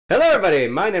Hello everybody,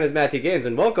 my name is Matthew Games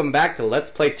and welcome back to Let's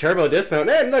Play Turbo Dismount.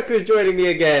 And look who's joining me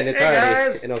again. It's Hey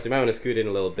Harvey. guys. And also you might want to scoot in a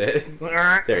little bit.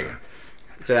 There you go.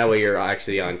 So that way you're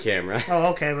actually on camera. Oh,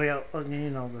 okay. Well, you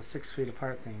know, the 6 feet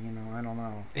apart thing, you know, I don't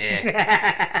know.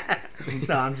 Yeah.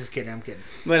 No, I'm just kidding. I'm kidding.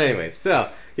 But anyways, so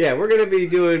yeah, we're going to be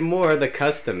doing more of the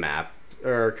custom map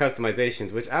or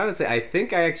customizations, which honestly I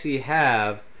think I actually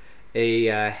have a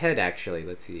head actually.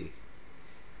 Let's see.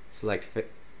 Select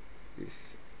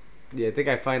yeah, I think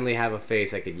I finally have a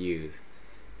face I could use.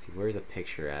 Let's see, where's the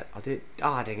picture at? Oh,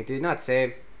 dang it, did it not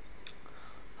save?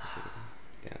 Let's see.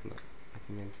 Download.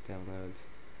 Documents, downloads.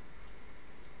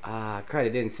 Ah, crud,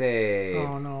 it didn't save.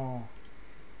 Oh, no.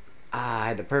 Ah, I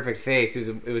had the perfect face.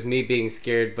 It was me being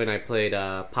scared when I played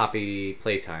Poppy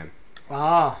Playtime.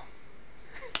 Oh.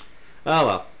 Oh,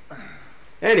 well.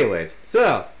 Anyways,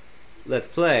 so, let's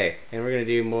play. And we're going to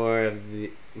do more of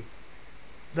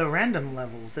The random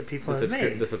levels that people have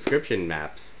made. The subscription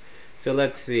maps. So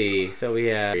let's see. So we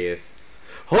have...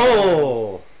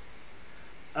 Oh!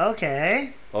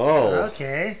 Okay. Oh.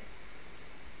 Okay.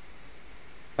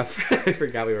 I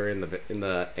forgot we were in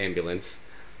the ambulance.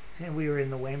 And we were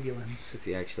in the ambulance. Let's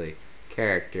see, actually.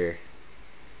 Character.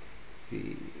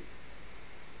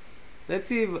 Let's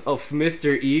see. Oh,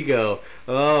 Mr. Ego.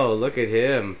 Oh, look at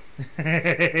him.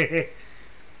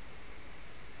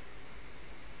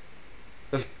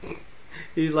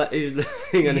 he's laying on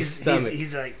his stomach.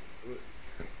 He's like,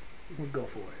 we'll go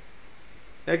for it.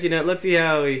 Actually, no. Let's see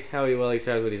how he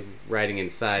starts when he's riding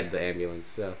inside the ambulance.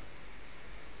 So,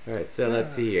 all right. So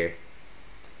let's see here.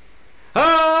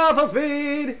 Oh, full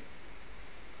speed!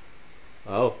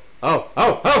 Oh! Well,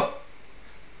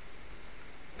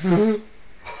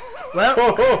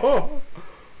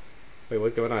 wait,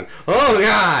 what's going on? Oh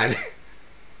God!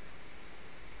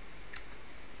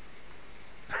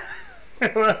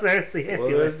 well, there's the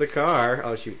ambulance. Well, there's the car.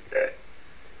 Oh shoot!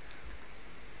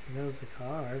 There's the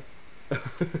car.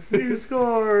 New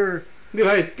score! New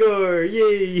high score!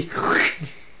 Yay!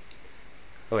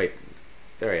 Oh wait,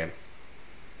 there I am.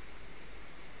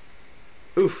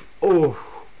 Oof! Oh!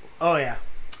 Oh yeah.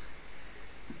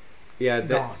 Yeah,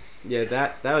 Gone. Yeah,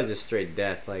 that was just straight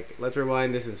death. Like, let's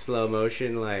rewind this in slow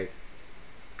motion. Like,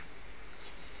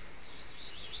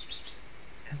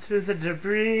 and through the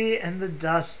debris and the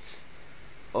dust.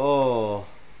 oh.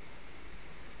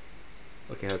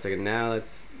 Okay, hold a second. Now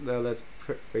let's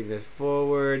bring this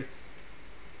forward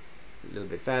a little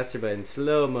bit faster, but in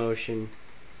slow motion.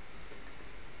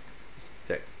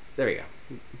 There we go.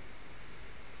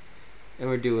 And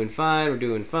we're doing fine. We're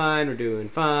doing fine. We're doing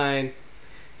fine.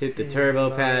 Hit the turbo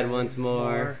pad once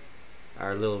more.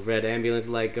 Our little red ambulance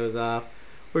light goes off.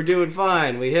 We're doing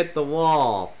fine. We hit the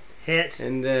wall. Hit.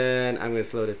 And then I'm gonna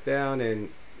slow this down and.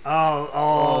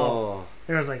 Oh.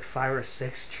 There was like 5 or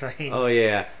 6 trains. Oh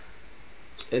yeah.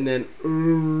 And then.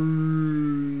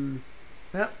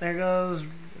 Yep, there goes.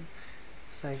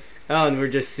 It's like. Oh, and we're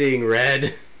just seeing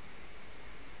red.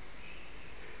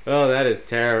 Oh, that is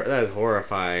terrible. That is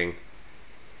horrifying.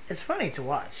 It's funny to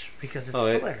watch because it's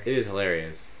hilarious. It is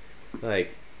hilarious.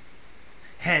 Like.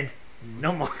 And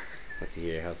no more. Let's see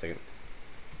here. How's a second?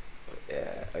 Oh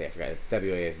yeah, I forgot. It's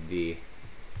WASD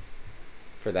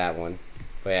for that one.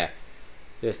 But yeah,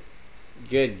 just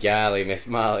good golly, Miss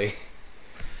Molly.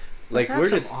 Like Let's we're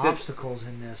have just some obstacles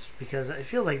in this because I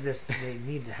feel like they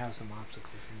need to have some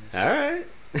obstacles in this. All right.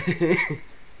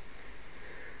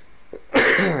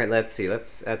 All right. Let's see.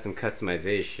 Let's add some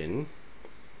customization.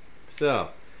 So.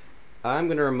 I'm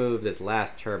going to remove this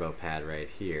last turbo pad right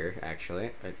here, actually.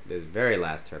 This very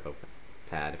last turbo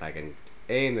pad, if I can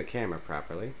aim the camera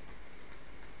properly.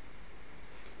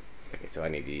 Okay, so I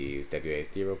need to use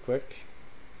WASD real quick.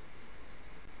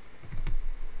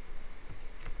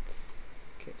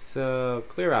 Okay, so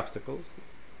clear obstacles.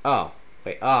 Oh,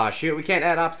 wait. Oh, shoot. We can't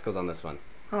add obstacles on this one.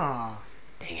 Aw.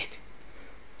 Dang it.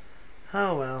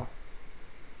 Oh, well.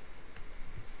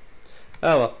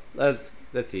 Oh, well. Let's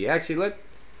see. Actually,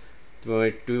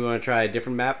 do we want to try a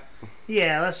different map?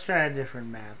 Yeah, let's try a different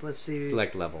map. Let's see.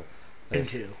 Select level.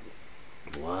 Into.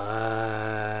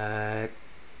 What?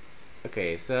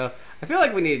 Okay, so I feel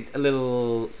like we need a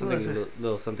little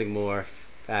something more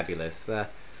fabulous.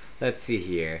 Let's see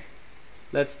here.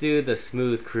 Let's do the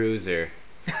smooth cruiser.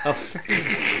 Oh.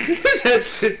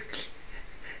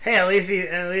 Hey, at least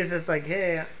it's like,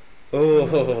 hey. Oh,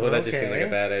 that just seemed like a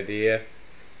bad idea.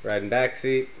 Riding back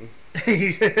seat.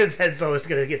 His head's always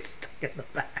gonna get stuck in the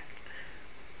back.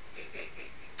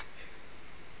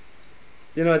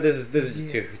 You know what? This is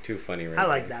just too funny right I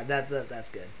like that. That's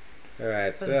good. All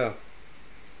right, so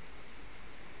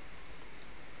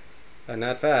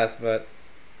not fast, but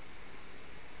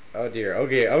oh dear,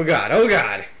 okay, oh god,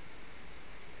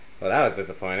 Well, that was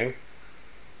disappointing.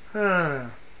 Huh.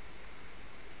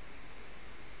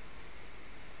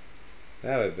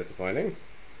 That was disappointing.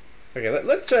 Okay,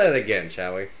 let's try that again,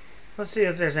 shall we? Let's see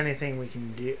if there's anything we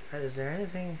can do. Is there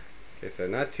anything? Okay, so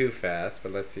not too fast,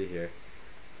 but let's see here.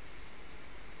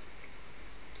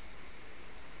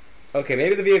 Okay,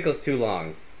 maybe the vehicle's too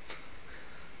long.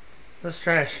 Let's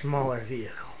try a smaller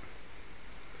vehicle.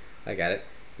 I got it.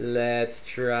 Let's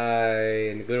try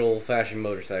a good old-fashioned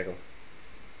motorcycle.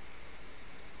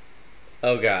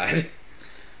 Oh god.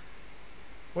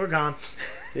 We're gone.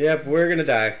 Yep, we're gonna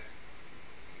die.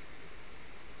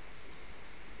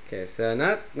 Okay, so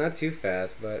not too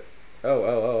fast, but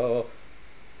oh.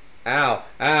 Ow, ow,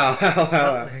 ow, ow,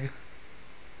 ow.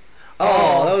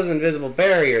 Oh, that was an invisible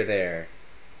barrier there.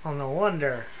 Oh, no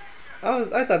wonder. I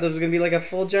thought this was gonna be like a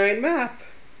full giant map.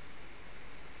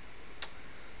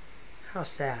 How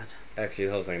sad. Actually,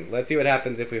 hold on a second. Let's see what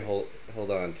happens if we hold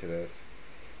on to this.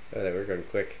 Oh, we're going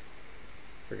quick.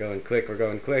 We're going quick. We're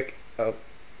going quick. Oh.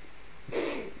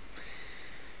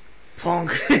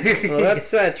 Punk. Well, that's the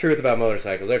sad truth about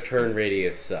motorcycles. Their turn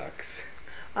radius sucks.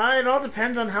 It all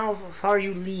depends on how far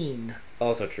you lean.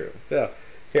 Also true. So,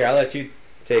 here, I'll let you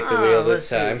take the wheel this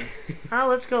time.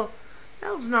 Let's go.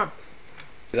 That was not...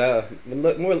 The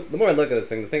more I look at this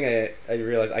thing, the thing I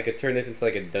realized I could turn this into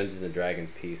like a Dungeons and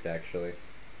Dragons piece, actually.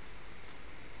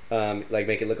 Like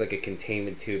make it look like a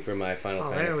containment tube for my Final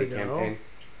Fantasy campaign.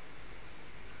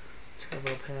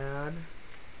 Turbo pad.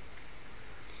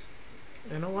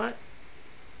 You know what?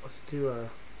 Let's do a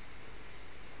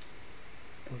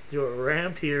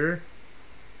ramp here.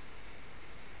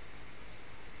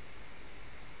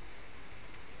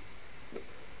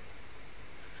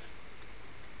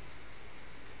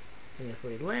 And if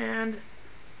we land,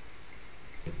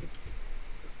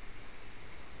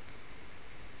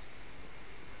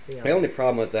 my only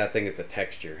problem with that thing is the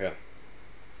texture,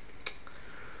 huh?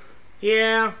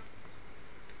 Yeah.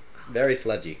 Very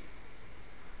sludgy.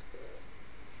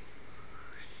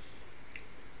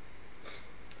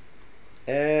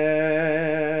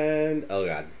 And oh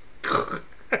god.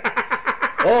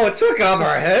 Oh, it took off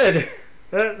our head.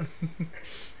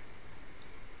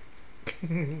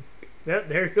 Yep,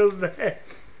 there goes the head.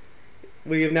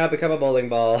 We have now become a bowling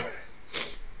ball.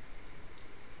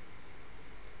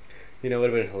 You know, it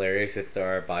would have been hilarious if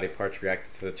our body parts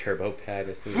reacted to the turbo pad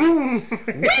as soon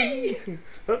as...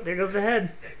 Oh, there goes the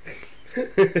head.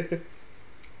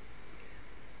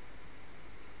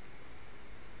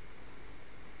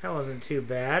 That wasn't too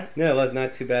bad. No, it was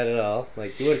not too bad at all.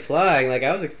 Like, you went flying. Like,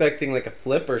 I was expecting, like, a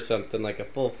flip or something. Like, a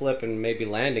full flip and maybe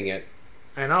landing it.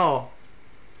 I know.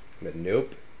 But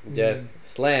nope. Just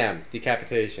slam.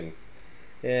 Decapitation.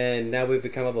 And now we've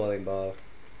become a bowling ball.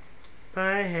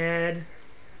 Bye, head.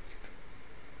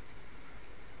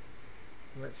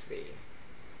 Let's see.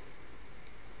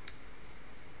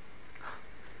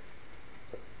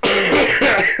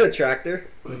 A tractor?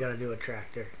 We gotta do a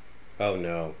tractor. Oh,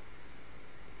 no.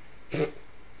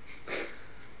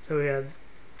 So we had...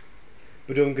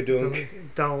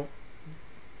 Badunk-a-dunk. Don't.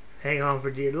 Hang on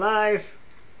for dear life.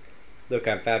 Look,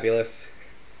 I'm fabulous.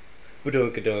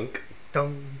 Badunk-a-dunk.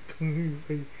 Don't.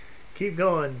 Keep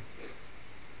going.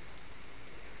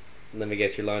 Let me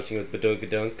guess, you're launching with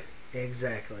Badunk-a-dunk?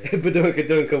 Exactly.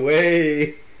 Badunk-a-dunk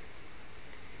away!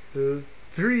 2,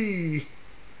 3.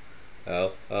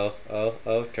 Oh,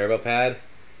 turbo pad.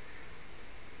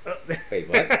 Oh. Wait,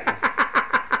 what?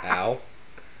 Ow.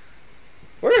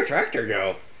 Where'd our tractor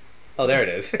go? Oh, there it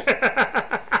is.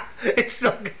 It's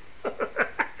still...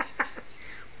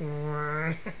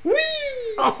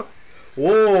 Whee! Oh.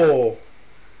 Whoa!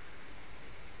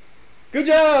 Good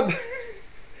job!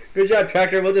 Good job,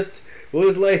 tractor. We'll just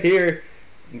lay here,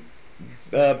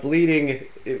 bleeding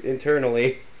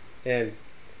internally, and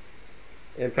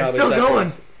probably it's still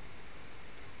going.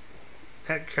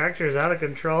 That tractor is out of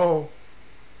control.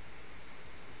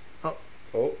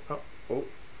 Oh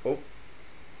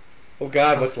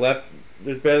God, what's left?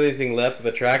 There's barely anything left of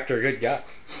the tractor. Good God.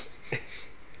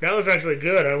 That was actually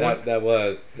good. That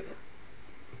was.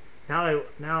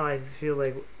 Now I feel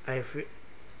like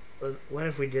what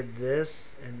if we did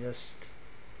this and just...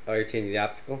 Oh, you're changing the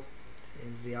obstacle?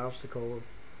 Change the obstacle.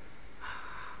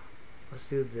 Let's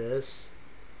do this.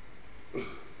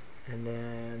 And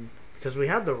then... Because we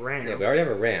have the ramp. Yeah, we already have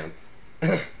a ramp.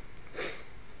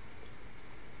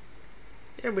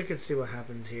 Yeah, we could see what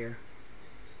happens here.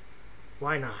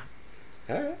 Why not?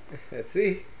 Alright, let's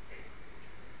see.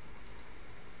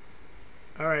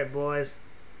 Alright, boys.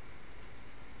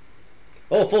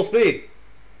 Oh, full speed!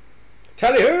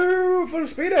 Tally-ho! Full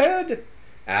speed ahead!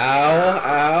 Ow!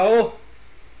 Ow!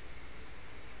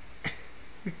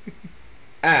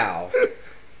 Ow!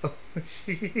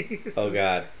 Jeez. Oh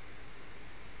god.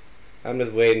 I'm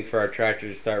just waiting for our tractor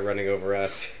to start running over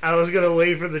us. I was gonna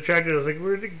wait for the tractor. I was like,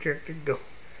 where'd the tractor go?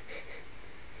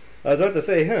 I was about to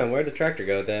say, where'd the tractor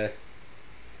go then?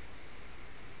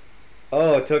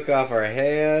 Oh, it took off our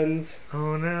hands.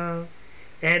 Oh no.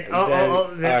 And And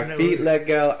our our feet let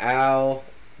go. Ow.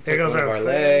 There Took goes one of our our foot.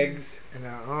 legs. And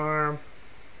our arm.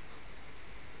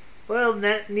 Well,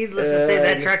 needless to say,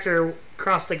 that And- tractor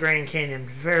crossed the Grand Canyon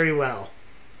very well.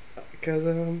 Cause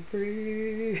I'm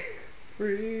free.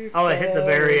 Free. Oh, it hit the falling.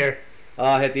 barrier. Oh,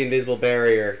 I hit the invisible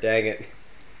barrier. Dang it.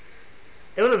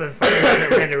 It would have been funny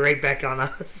if it landed right back on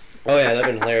us. Oh yeah, that'd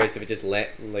been hilarious if it just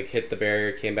hit the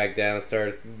barrier, came back down,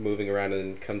 started moving around,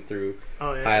 and then come through,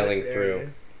 Oh, yeah, piling right there, through.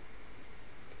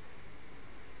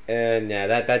 And yeah,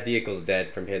 that vehicle's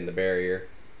dead from hitting the barrier.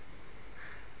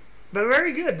 But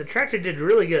very good. The tractor did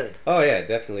really good. Oh yeah, it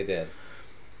definitely did.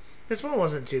 This one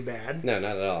wasn't too bad. No,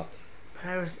 not at all.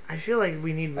 But I feel like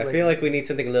we need. I feel like we need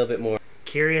something a little bit more.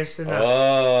 Curious enough.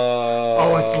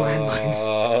 Oh. It's landmines.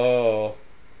 Oh.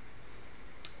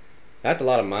 That's a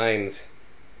lot of mines.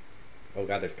 Oh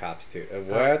god, there's cops too.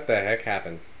 What the heck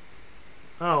happened?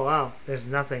 Oh wow, there's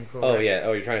nothing. For Oh it. yeah.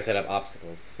 Oh, you're trying to set up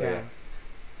obstacles. So Yeah.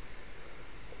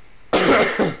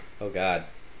 yeah. Oh god.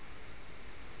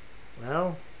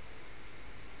 Well.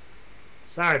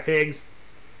 Sorry, pigs.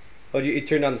 Oh, you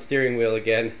turned on the steering wheel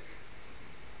again.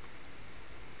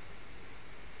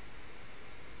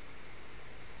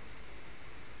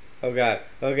 Oh god.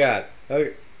 Oh god. Oh.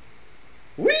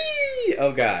 Whee!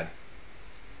 Oh god.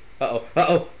 Uh oh. Uh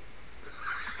oh.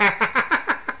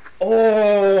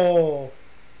 Oh.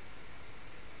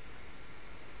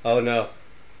 Oh no.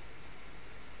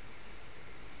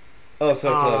 Oh,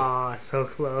 so close. Aw, so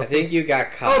close. I think you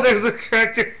got caught. Oh, there's a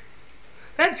tractor.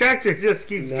 That tractor just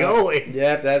keeps No. going.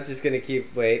 Yeah, that's just gonna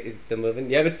keep. Wait, is it still moving?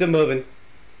 Yep, it's still moving.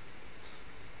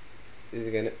 Is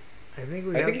it gonna? I think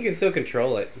we. I think you can still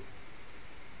control it.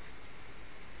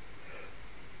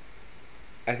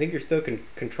 I think you're still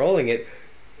controlling it.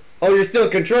 Oh, you're still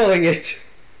controlling it.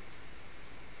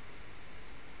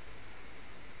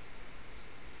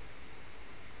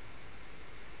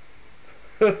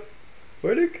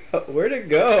 Where'd it go? Where'd it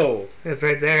go? It's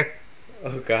right there.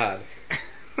 Oh God,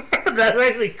 That's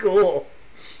actually cool.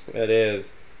 that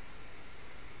is.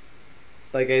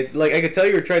 Like I could tell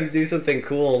you were trying to do something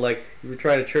cool. Like you were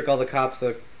trying to trick all the cops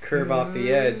to curve off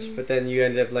the edge, but then you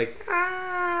ended up like.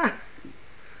 Ah.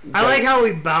 I like how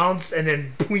we bounce and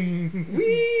then boing.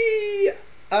 Whee!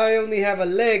 I only have a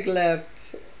leg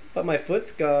left, but my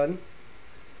foot's gone.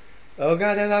 Oh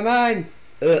god, there's a mine!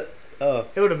 Oh.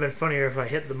 It would have been funnier if I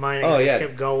hit the mine and Oh, just yeah.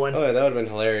 kept going. Oh, yeah, that would have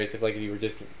been hilarious if you were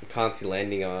just constantly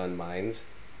landing on mines.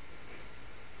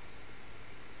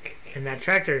 And that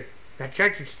tractor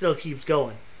still keeps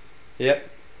going. Yep.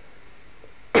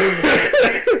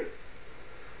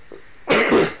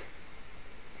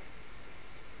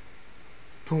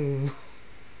 Boom.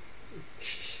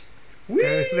 Whee!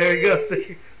 There it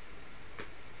goes.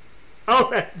 Oh,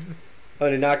 that. Oh,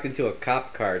 and it knocked into a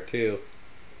cop car too.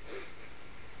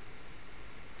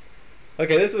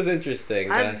 Okay, this was interesting.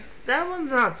 That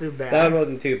one's not too bad. That one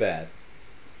wasn't too bad.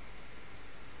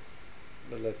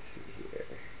 But let's see here.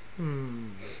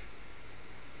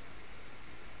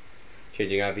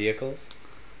 Changing out vehicles.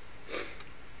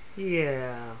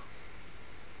 Yeah.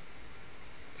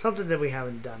 Something that we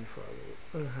haven't done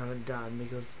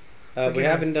because. We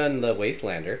haven't done the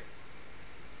Wastelander.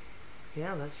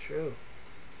 Yeah, that's true.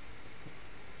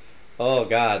 Oh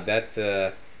god, that's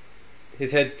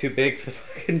his head's too big for the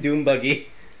fucking Doom buggy.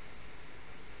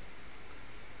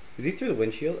 Is he through the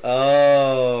windshield?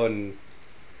 Oh,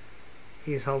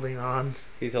 He's holding on.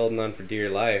 he's holding on for dear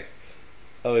life.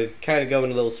 Oh, he's kind of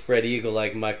going a little spread eagle,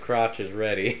 like my crotch is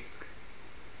ready.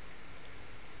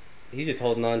 He's just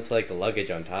holding on to like the luggage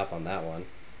on top on that one.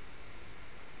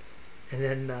 And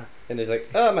then. And he's like,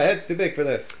 oh, my head's too big for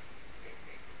this.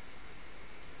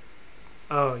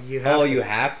 Oh, you have. Oh, to. you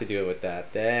have to do it with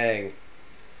that. Dang.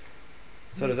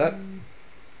 So does that...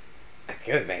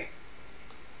 Excuse me.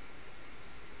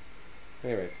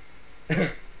 Anyways.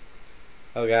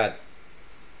 Oh, God.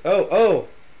 Oh, oh!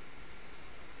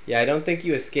 Yeah, I don't think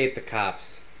you escaped the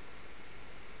cops.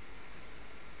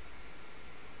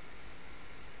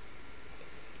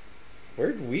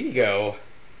 Where'd we go?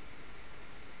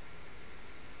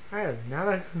 I have not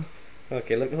a.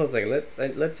 Okay, hold on a second.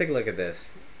 Let's take a look at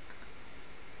this.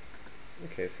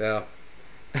 Okay, so...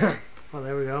 Oh,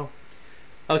 there we go.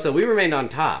 Oh, so we remained on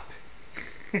top.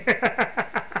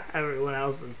 Everyone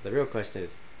else is. The real question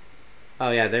is...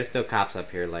 Oh, yeah, there's still cops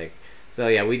up here, like... So,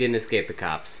 yeah, we didn't escape the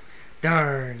cops.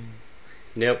 Darn.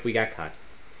 Nope, we got caught.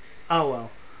 Oh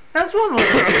well. That's one way.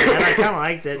 And I kind of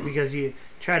liked it because you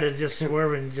try to just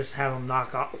swerve and just have them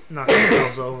knock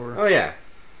themselves over. Oh yeah.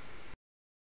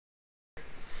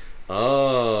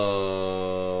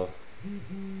 Oh.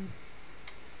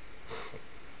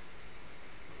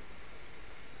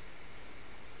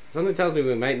 Something tells me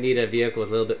we might need a vehicle with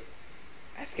a little bit,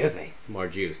 excuse me, more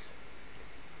juice.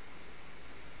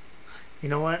 You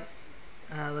know what?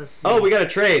 Let's see. Oh, we got a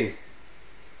train.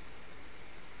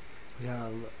 We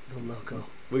got the loco.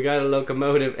 We got a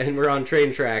locomotive, and we're on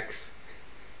train tracks.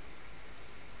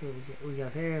 We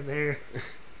got there.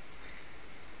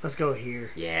 Let's go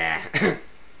here. Yeah.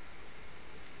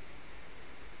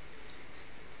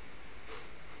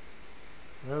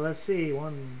 Well, let's see.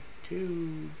 1,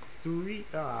 2, 3.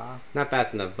 Not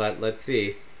fast enough, but let's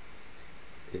see.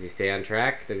 Does he stay on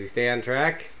track? Does he stay on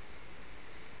track?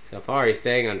 So far, he's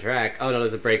staying on track. Oh no,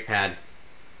 there's a brake pad.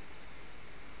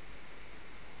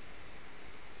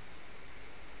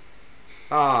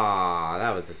 Aw,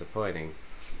 that was disappointing.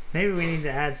 Maybe we need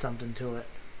to add something to it.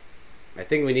 I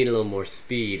think we need a little more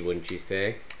speed, wouldn't you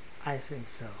say? I think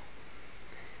so.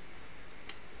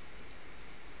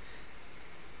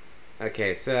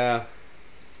 Okay, so...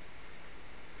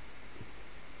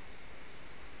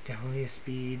 Definitely a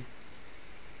speed.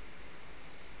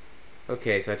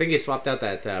 Okay, so I think you swapped out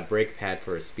that brake pad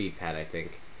for a speed pad, I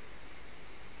think.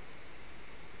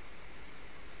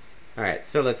 Alright,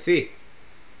 so let's see.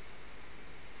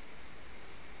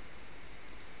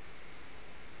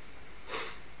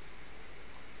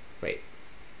 Wait.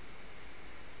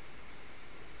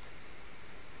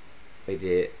 Wait,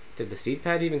 did the speed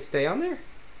pad even stay on there?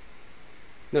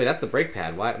 No, that's the brake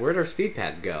pad. Where'd our speed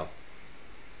pads go?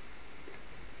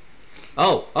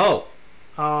 Oh!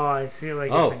 Oh, I feel like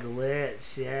it's a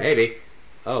glitch. Yeah. Maybe.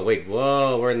 Oh, wait.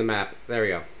 Whoa, we're in the map. There we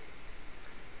go.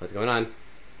 What's going on?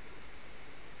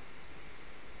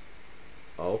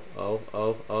 Oh.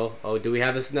 Do we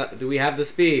have this? Do we have the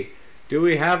speed? Do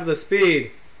we have the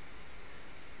speed?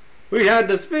 We had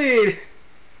the speed!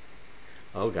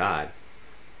 Oh, God.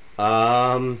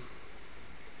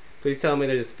 Please tell me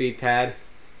there's a speed pad.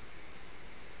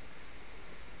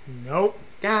 Nope.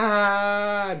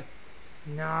 God!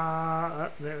 Nah,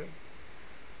 there.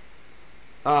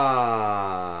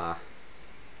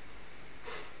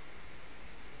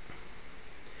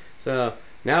 So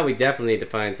now we definitely need to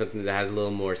find something that has a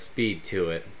little more speed to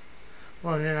it.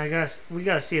 Well, then I guess we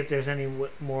gotta see if there's any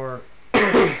more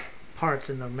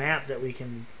parts in the map that we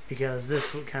can, because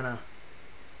this would kind of.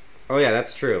 Oh yeah,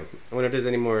 that's true. I wonder if there's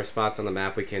any more spots on the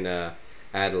map we can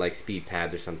add like speed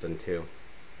pads or something too.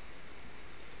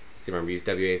 See, remember, use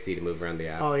WASD to move around the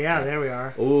app. Oh yeah, there we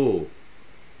are. Ooh.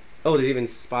 Oh, there's even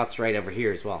spots right over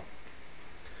here as well.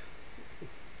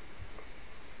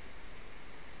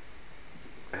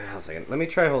 Hold on a second. Let me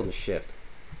try holding shift.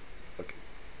 Okay.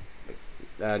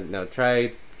 No,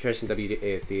 try pressing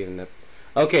WASD and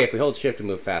okay, if we hold shift, we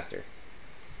move faster.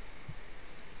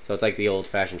 So it's like the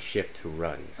old-fashioned shift to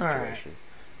run situation.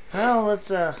 All right. Well, let's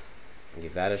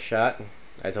give that a shot.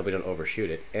 I just hope we don't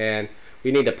overshoot it. And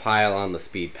we need to pile on the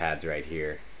speed pads right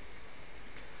here,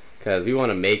 because we want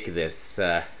to make this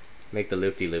make the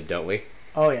loop-de-loop, don't we?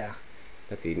 Oh yeah.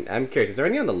 Let's see. I'm curious. Is there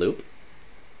any on the loop?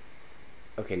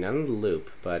 Okay, none on the loop,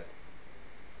 but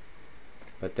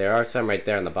there are some right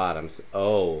there on the bottoms.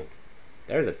 Oh,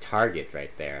 there's a target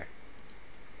right there.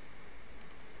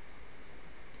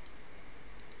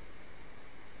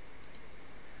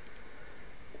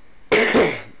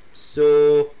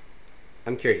 So,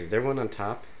 I'm curious, is there one on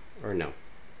top or no?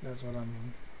 That's what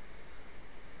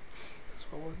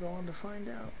we're going to find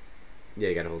out. Yeah,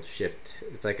 you gotta hold shift.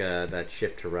 It's like that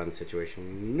shift to run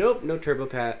situation. Nope, no turbo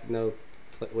pad, no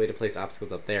way to place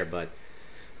obstacles up there, but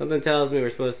something tells me we're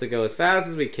supposed to go as fast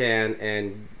as we can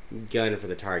and gun for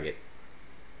the target.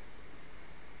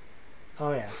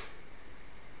 Oh yeah.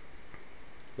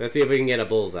 Let's see if we can get a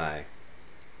bullseye.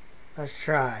 Let's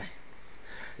try.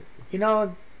 You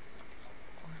know,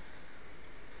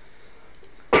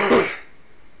 let's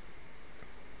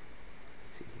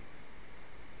see.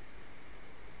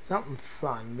 Something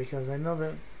fun, because I know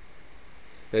that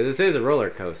This is a roller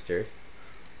coaster.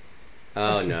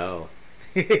 Oh no.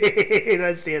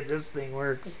 Let's see if this thing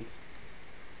works.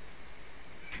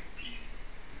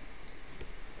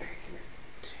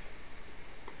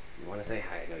 You want to say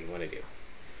hi? No, you want to do.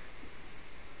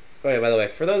 Oh yeah, by the way,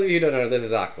 for those of you who don't know, this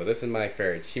is Aqua. This is my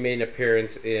ferret. She made an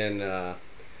appearance in one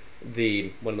of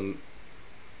the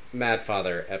Mad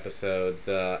Father episodes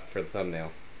for the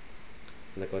thumbnail.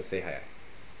 I'm not going to say hi.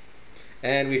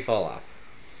 And we fall off.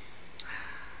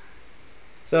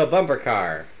 So, bumper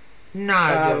car.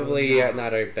 Not Probably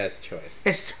not our best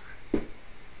choice.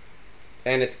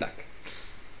 And it's stuck.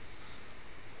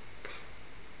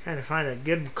 Trying to find a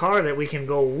good car that we can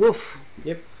go woof.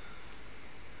 Yep.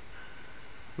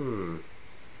 Hmm.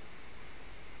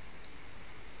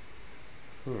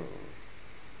 Let's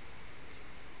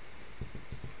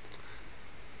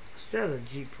try the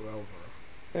Jeep Rover.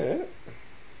 Yeah.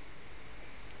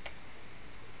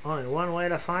 Only one way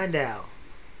to find out.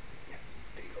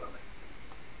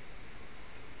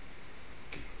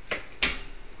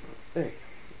 There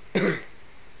you go.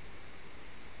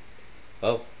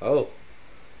 Oh, oh.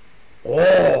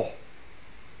 Oh!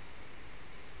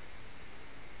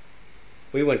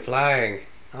 We went flying.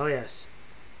 Oh, yes.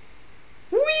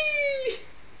 Whee!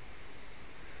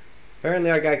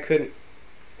 Apparently our guy couldn't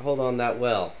hold on that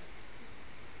well.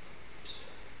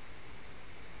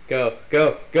 Go,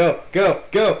 go, go, go,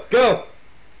 go, go!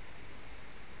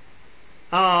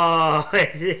 Oh,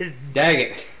 it did. Dang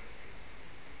it.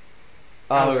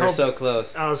 Oh, we were so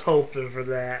close. I was hoping for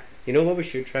that. You know what we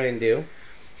should try and do?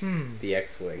 The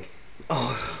X-Wing.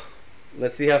 Oh.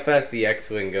 Let's see how fast the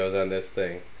X-Wing goes on this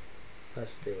thing.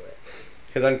 Let's do it.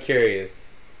 Because I'm curious.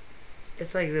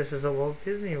 It's like this is a Walt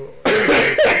Disney World.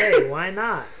 Hey, why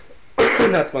not?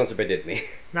 Not sponsored by Disney.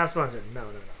 Not sponsored. No.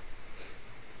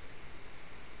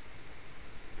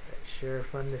 But sure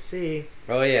fun to see.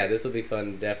 Oh yeah, this will be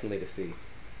fun definitely to see.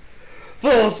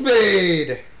 Full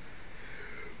speed!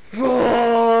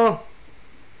 Whoa!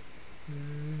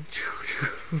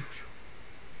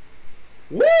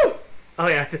 Woo! Oh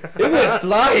yeah. It went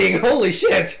flying! Holy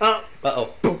shit! Oh.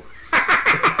 Uh-oh.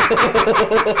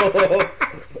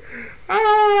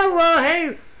 Oh well,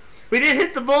 hey, we didn't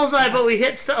hit the bullseye, but we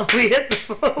hit it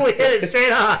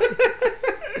straight on.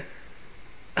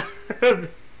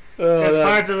 There's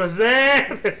parts of us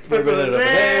there. There's parts of us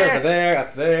there.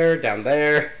 Up there, down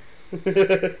there.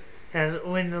 As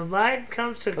when the line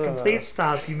comes to a complete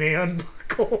stop, you may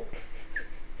unbuckle.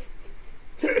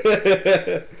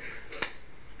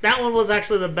 That one was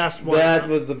actually the best one. That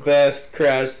was the best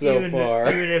crash so far.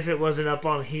 Even if it wasn't up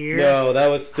on here. No, that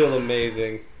was still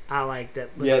amazing. I like that.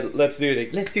 Yeah, let's do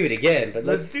it. Let's do it again. But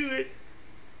let's do it.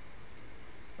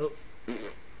 Oh.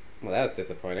 Well, that was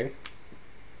disappointing.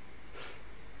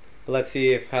 But let's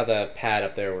see how the pad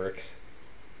up there works.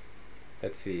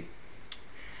 Let's see.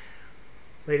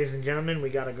 Ladies and gentlemen, we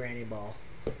got a granny ball.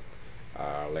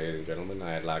 Ladies and gentlemen,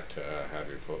 I'd like to have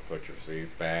you put your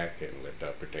seats back and lift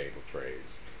up your table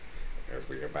trays as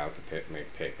we're about to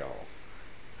make takeoff.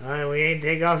 We ain't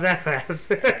take off that fast.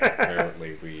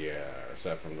 Apparently, we are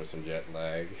suffering with some jet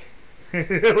lag.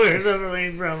 We're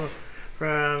suffering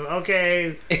from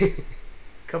okay. A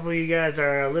couple of you guys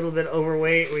are a little bit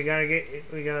overweight. We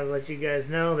gotta let you guys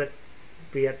know that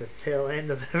be at the tail end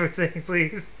of everything,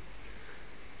 please.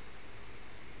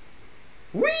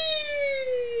 Whee!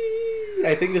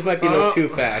 I think this might be a little too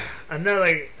fast.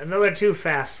 Another too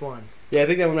fast one. Yeah, I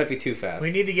think that one might be too fast.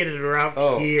 We need to get it around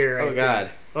here. Oh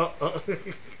God.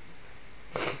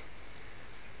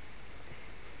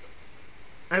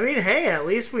 I mean, hey, at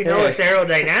least we know it's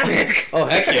aerodynamic. Oh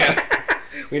heck yeah!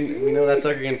 we know that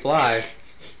sucker can fly.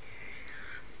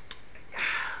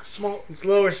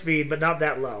 Lower speed, but not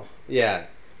that low. Yeah,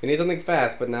 we need something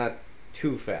fast, but not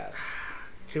too fast.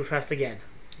 Too fast again.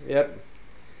 Yep.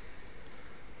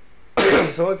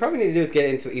 So what we probably need to do is get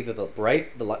into either the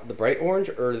bright orange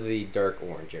or the dark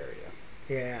orange area.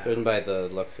 Yeah. Judging by the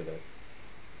looks of it.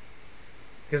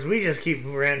 Because we just keep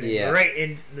running right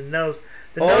in the nose.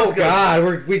 Oh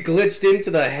God, we glitched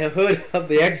into the hood of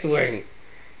the X-Wing.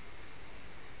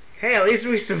 Hey, at least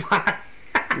we survived.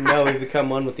 No, we've become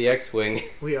one with the X-Wing.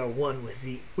 We are one with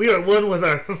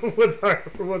our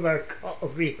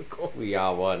vehicle. We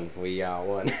are one. We are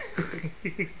one.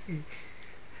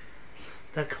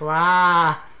 The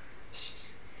claw.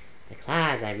 The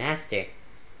claw is our master.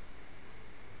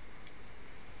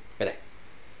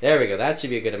 There we go. That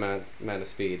should be a good amount of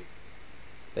speed.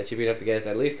 That should be enough to get us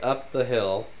at least up the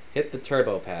hill. Hit the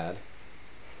turbo pad.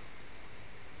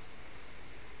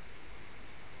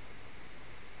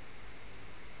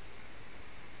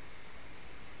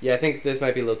 Yeah, I think this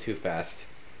might be a little too fast.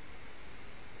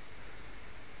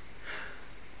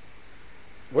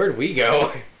 Where'd we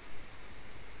go?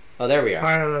 Oh, there we are.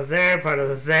 Part of the there, part of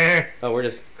the there. Oh, we're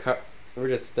just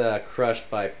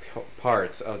crushed by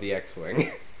parts of the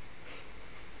X-Wing.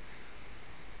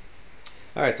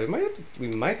 All right, so we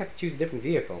might have to choose a different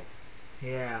vehicle.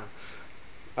 Yeah.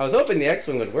 I was hoping the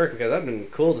X-Wing would work because that'd been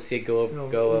cool to see it go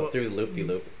up through the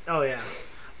loop-de-loop. Oh yeah,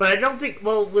 but I don't think.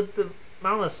 Well, with the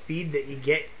amount of speed that you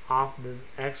get off the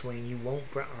X-Wing, you won't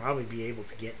probably be able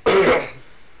to get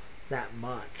that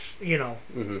much. You know,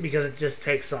 because it just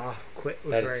takes off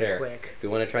very quick. Do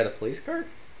you want to try the police car?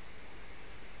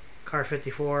 Car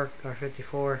 54. Car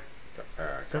 54.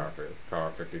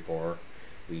 car 54.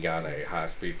 We got a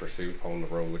high-speed pursuit on the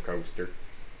roller coaster.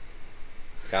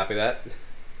 Copy that.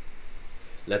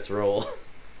 Let's roll.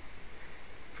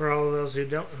 For all of those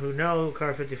who know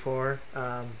Car 54,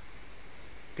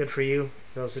 good for you.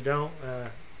 Those who don't,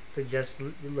 suggest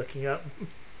looking up.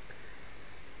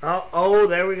 Oh,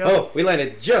 there we go. Oh, we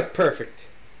landed just perfect.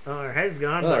 Oh, our head's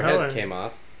gone. Well, but our head came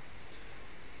off.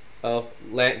 Oh,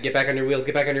 get back on your wheels.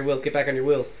 Get back on your wheels. Get back on your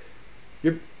wheels.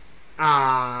 You're.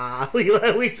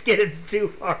 We skidded too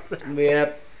far.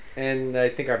 Yep. And I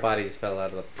think our body just fell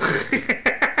out of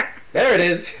the. There it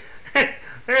is.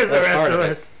 There's the rest of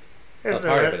us. There's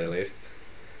part of it, at least.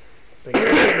 There's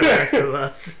the rest of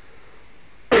us.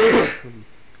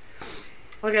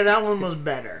 Okay, that one was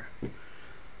better.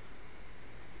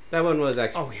 That one was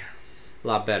actually Oh, yeah. a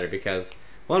lot better because,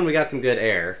 one, we got some good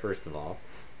air, first of all.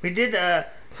 We did,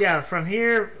 from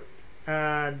here,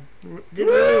 did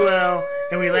really well,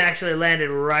 and we actually landed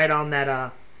right on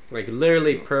that, Like,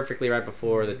 literally perfectly right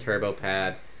before the turbo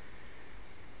pad.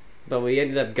 But we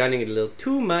ended up gunning it a little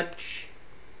too much.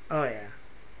 Oh, yeah.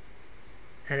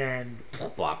 And then...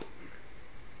 Bop.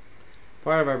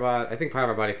 Part of our body, I think part of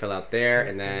our body fell out there,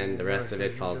 and then the rest of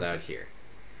it falls out here.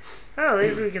 Oh, at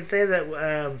least we can say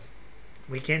that,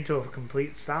 we came to a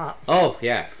complete stop. Oh,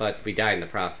 yeah, but we died in the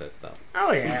process, though.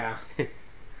 Oh, yeah.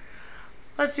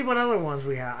 Let's see what other ones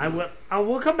we have.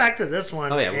 We'll come back to this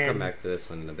one. Oh, yeah, we'll come back to this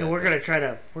one in a bit. And we're gonna try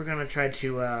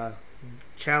to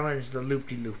challenge the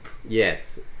loop-de-loop.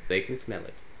 Yes, they can smell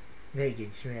it. They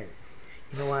can smell it.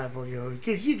 You know why I pulled you over?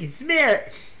 Because you can smell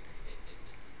it.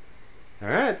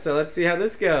 Alright, so let's see how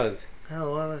this goes.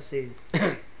 Oh, well, let's see.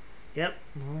 Yep.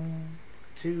 1,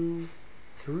 2,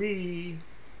 3.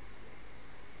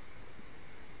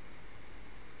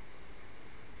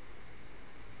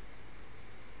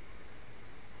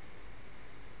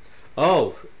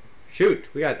 Oh, shoot,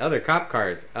 we got other cop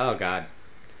cars. Oh, God.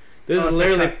 This is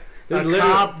literally... This is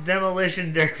cop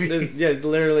demolition derby. It's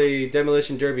literally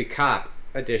Demolition Derby Cop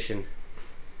edition.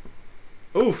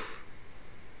 Oof.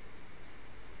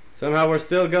 Somehow we're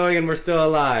still going and we're still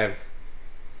alive.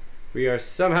 We are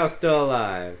somehow still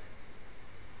alive.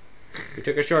 We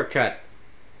took a shortcut.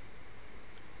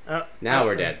 Now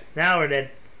we're dead. Now we're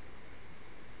dead.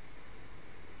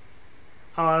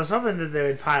 Oh, I was hoping that they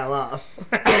would pile up.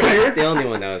 You're the only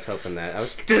one that was hoping that.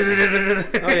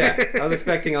 Oh yeah, I was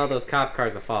expecting all those cop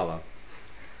cars to follow.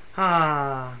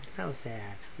 That was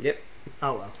sad. Yep.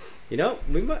 Oh well. You know,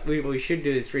 what we should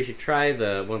do is we should try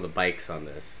one of the bikes on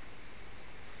this.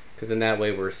 Because then that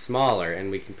way we're smaller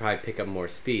and we can probably pick up more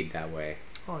speed that way.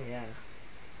 Oh yeah.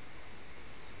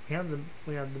 We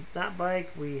have that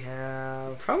bike. We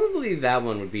have probably that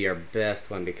one would be our best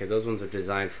one because those ones are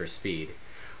designed for speed.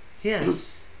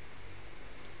 Yes.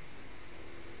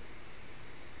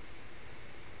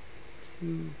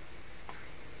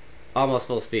 Almost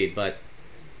full speed, but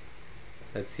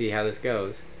let's see how this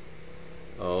goes.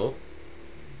 Oh.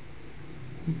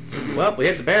 Well, we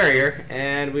hit the barrier,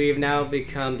 and we've now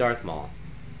become Darth Maul.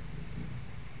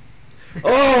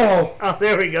 Oh! Oh,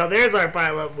 there we go. There's our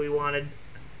pileup we wanted.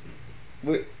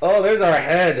 There's our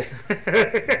head.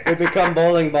 We become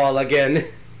bowling ball again.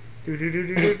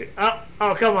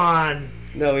 Oh, come on.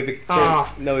 No, we've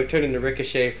turned into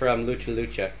Ricochet from Lucha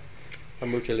Lucha.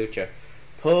 From Mucha Lucha.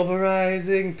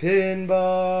 Pulverizing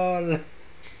pinball.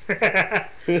 Oh,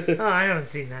 I haven't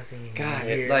seen that thing in God,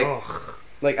 years.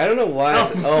 Like, I don't know why.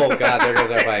 Oh, God, there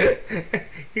goes our bike.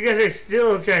 You guys are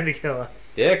still trying to kill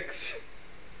us. Dicks.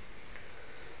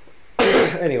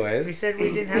 Anyways. We said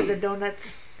we didn't have the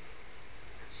donuts.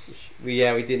 We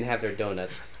didn't have their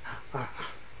donuts.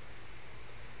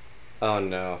 Oh,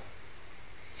 no.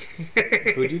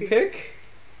 Who'd you pick?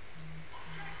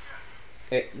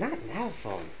 Not now,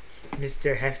 phone.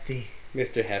 Mr. Hefty.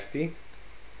 Mr. Hefty?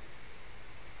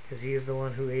 Because he's the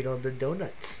one who ate all the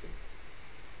donuts.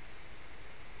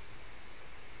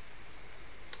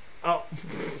 Oh.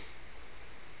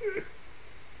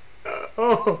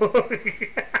 Oh.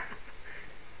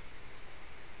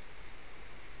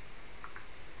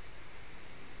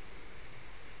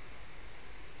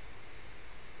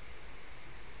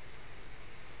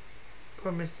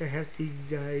 Poor Mr. Hefty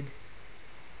died.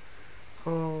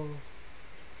 Oh.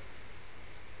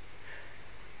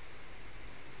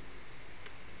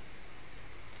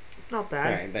 Not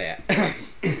bad. Alright, but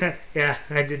yeah. Yeah,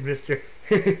 I did, mister.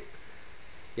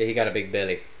 Yeah, he got a big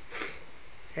belly.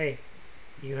 Hey,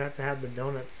 you have to have the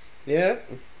donuts. Yeah.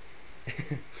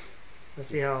 Let's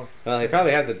see how... Well, he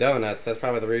probably has the donuts. That's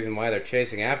probably the reason why they're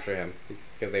chasing after him.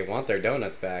 Because they want their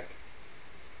donuts back.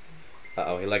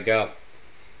 Uh-oh, he let go.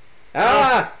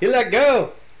 Ah! He let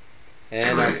go!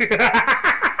 And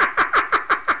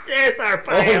There's our Oh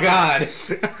pilot. God!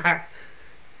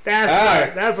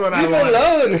 That's what I Leave wanted. it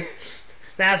alone.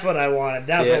 That's what I wanted.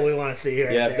 That's Yeah. what we want to see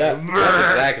right Yeah, there. that's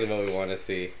exactly what we want to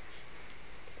see.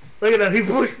 Look at him. He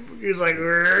pushed. He was like.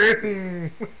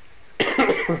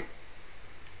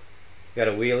 Got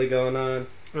a wheelie going on.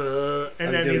 And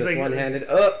I'm then doing he's this like, one-handed.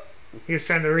 Oh. he was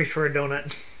trying to reach for a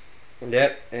donut.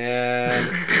 Yep. And.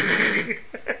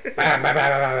 Bam, bam, bam,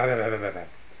 bam, bam, bam, bam,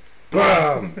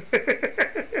 bam.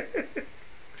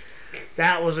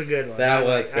 That was a good one. That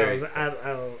was very. I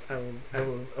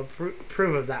will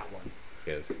approve of that one.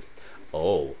 Because,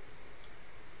 oh,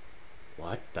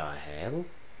 what the hell?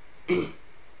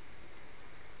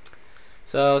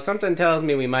 So something tells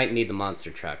me we might need the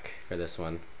monster truck for this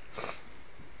one.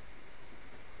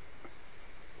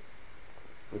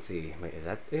 Let's see. Wait, is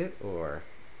that it or?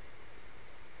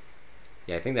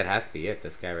 Yeah, I think that has to be it.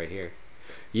 This guy right here.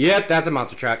 Yep, that's a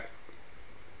monster truck.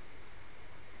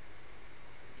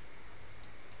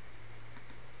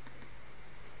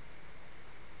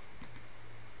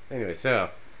 Anyway, so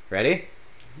ready?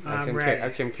 I'm ready.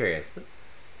 Actually, I'm curious.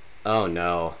 Oh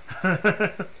no!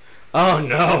 Oh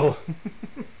no!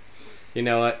 You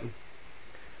know what?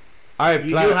 You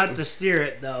do have to steer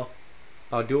it though.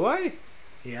 Oh, do I?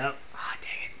 Yep. Ah,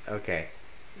 dang it. Okay.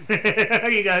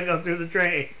 You gotta go through the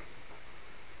train.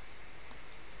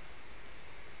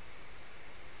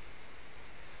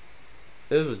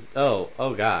 This was oh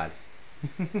god.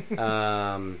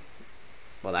 Well,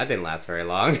 that didn't last very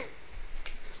long.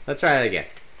 Let's try it again.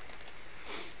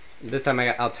 This time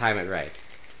I'll time it right.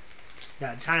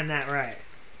 Gotta time that right.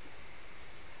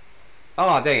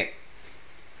 Oh, dang it.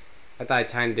 I thought I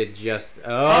timed it just...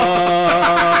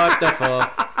 Oh, what the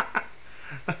fuck?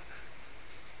 That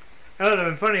would have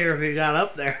been funnier if he got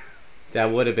up there.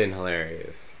 That would have been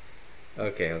hilarious.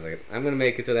 Okay, I was like, I'm going to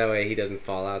make it so that way he doesn't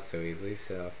fall out so easily,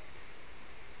 so...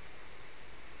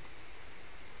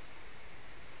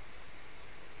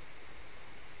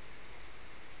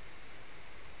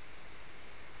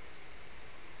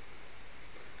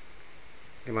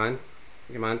 Come on.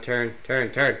 Come on, turn.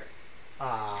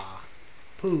 Ah.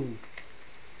 Poo.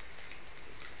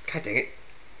 God dang it.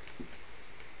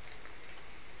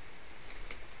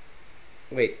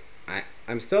 Wait,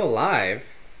 I'm still alive.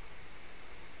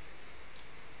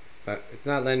 But it's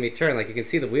not letting me turn. Like, you can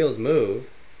see the wheels move.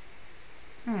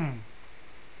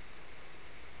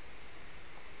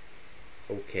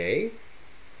 Okay.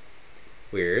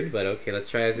 Weird, but okay, let's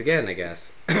try this again, I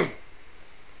guess.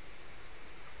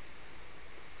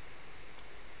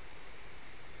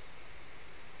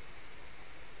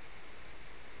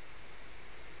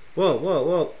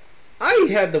 Whoa. I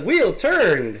had the wheel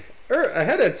turned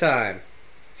ahead of time.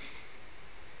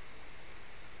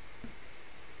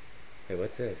 Hey,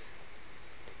 what's this?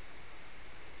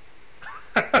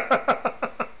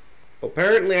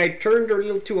 Apparently I turned a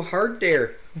little too hard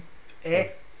there.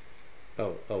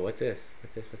 Oh, what's this?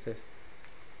 What's this?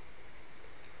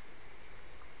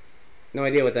 No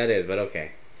idea what that is, but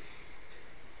okay.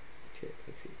 Okay,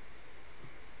 let's see.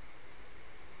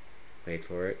 Wait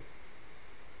for it.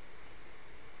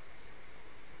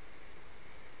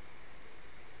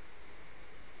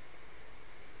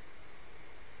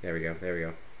 There we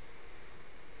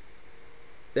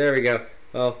go.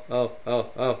 Oh,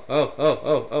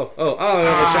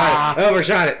 I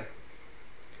overshot it.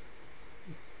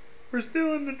 We're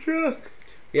still in the truck.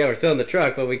 Yeah, we're still in the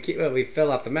truck, but we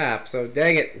fell off the map, so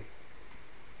dang it.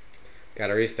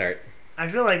 Gotta restart. I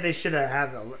feel like they should have had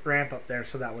a ramp up there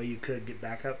so that way you could get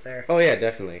back up there. Oh yeah,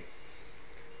 definitely.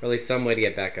 Or at least some way to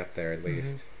get back up there, at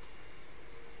least.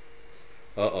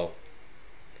 Uh-oh.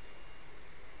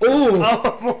 Ooh!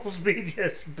 Oh, full speed,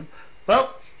 just...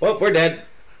 Well, we're dead.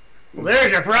 Well,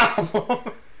 there's your problem.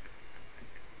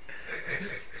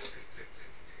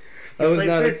 That was play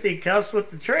not fisticuffs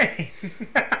with the train.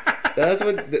 That's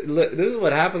what. This is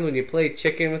what happens when you play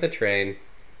chicken with a train.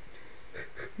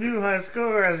 New high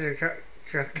score as your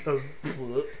truck goes.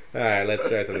 All right, let's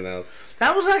try something else.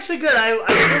 That was actually good.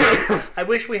 I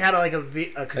wish we had like a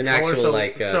controller. An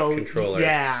actual controller.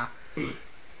 Yeah.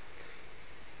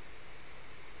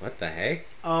 What the heck?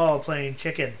 Oh, playing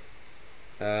chicken.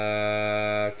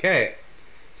 Okay.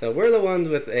 So we're the ones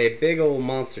with a big old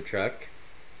monster truck.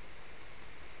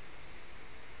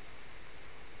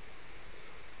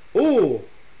 Ooh!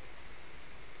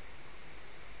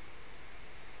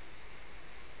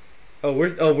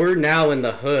 We're now in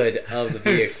the hood of the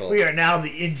vehicle. We are now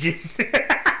the engine.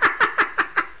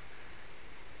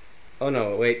 Oh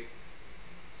no, wait.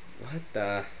 What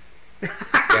the?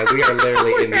 Yeah, we are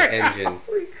literally in the engine.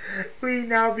 We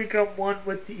now become one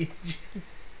with the engine.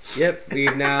 Yep,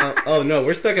 we've now... Oh no,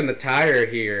 we're stuck in the tire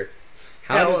here.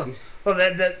 Oh,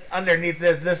 that underneath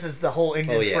this is the whole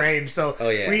engine frame. So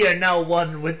we are now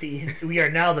one with we are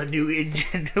now the new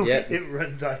engine. Yep. It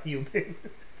runs on human.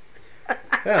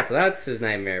 Oh, so that's his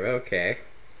nightmare. Okay.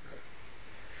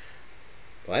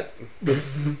 What?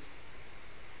 You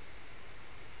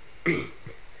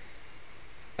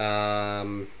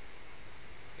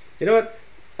know what?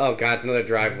 Oh god, it's another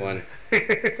drive one.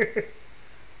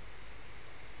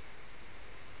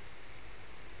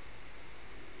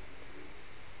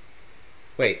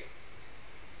 Wait.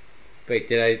 Wait,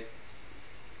 did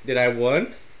I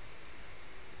win?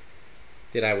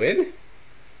 Did I win?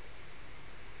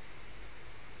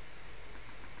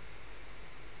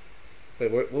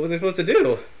 Wait, what was I supposed to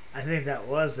do? I think that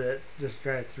was it. Just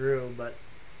drive through, but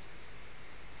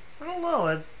I don't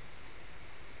know.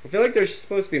 I feel like there's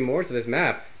supposed to be more to this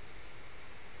map.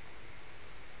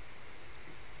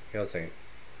 Okay, hold a second.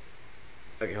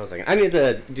 Okay, hold a second.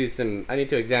 I need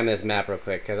to examine this map real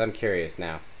quick because I'm curious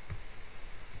now.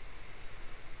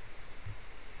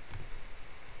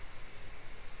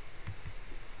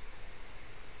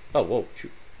 Oh, whoa,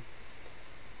 shoot.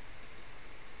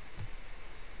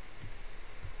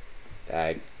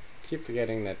 I keep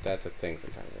forgetting that that's a thing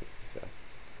sometimes. So,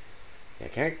 yeah,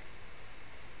 can't.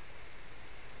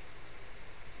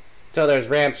 So there's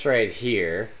ramps right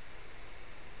here.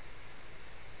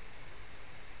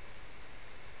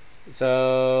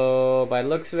 So by the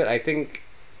looks of it, I think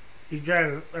you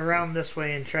drive around this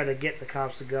way and try to get the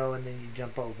cops to go, and then you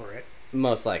jump over it.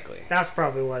 Most likely. That's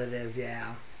probably what it is.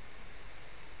 Yeah.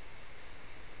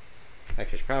 Actually, I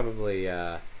should probably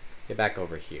get back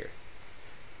over here.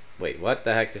 Wait, what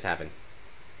the heck just happened?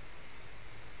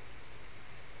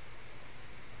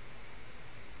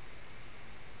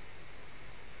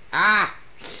 Ah!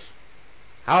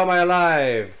 How am I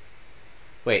alive?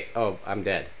 Wait, oh, I'm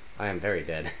dead. I am very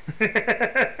dead.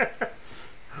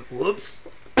 Whoops.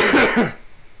 Okay,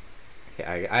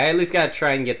 I at least gotta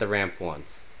try and get the ramp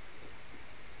once.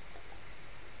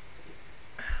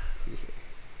 Let's see here.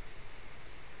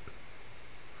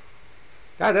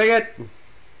 God dang it!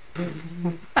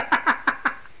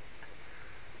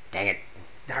 Dang it.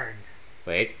 Darn.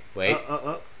 Wait. Wait,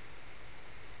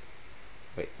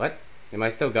 what? Am I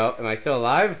still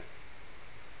alive?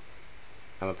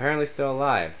 I'm apparently still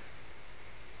alive.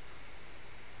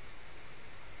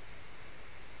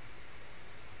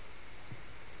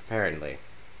 Apparently.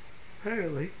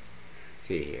 Let's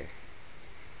see here.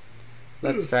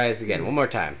 Let's try this again. One more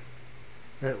time.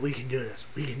 We can do this.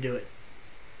 We can do it.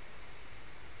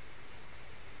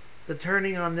 The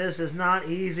turning on this is not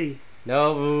easy.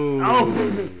 No.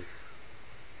 Oh.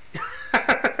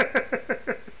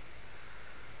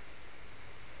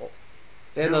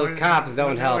 And those cops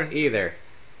don't help either.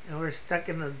 And we're stuck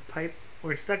in the pipe.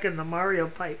 We're stuck in the Mario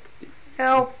pipe.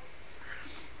 Help!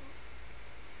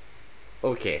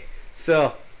 Okay,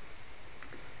 so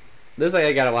this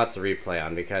I gotta watch the replay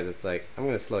on because it's like I'm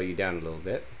gonna slow you down a little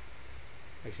bit.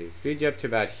 Actually, speed you up to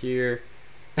about here.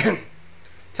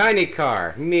 Tiny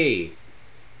car, me.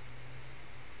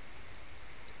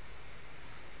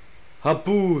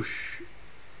 Haboosh.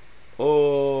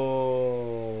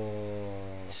 Oh.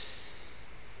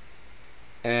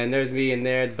 And there's me in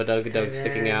there, the badug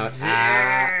sticking out.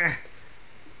 Ah.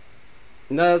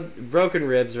 No broken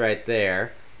ribs right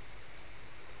there.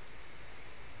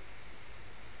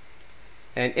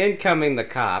 And incoming the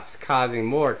cops, causing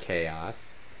more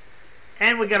chaos.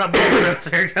 And we got a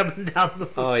bulldozer coming down the.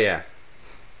 Oh yeah,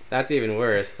 that's even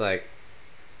worse. Like,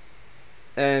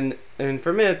 and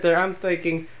for a minute there, I'm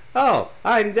thinking, oh,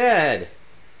 I'm dead.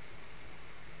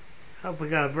 Hope we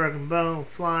got a broken bone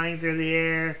flying through the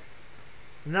air.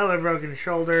 Another broken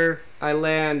shoulder. I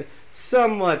land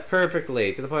somewhat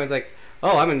perfectly to the point it's like,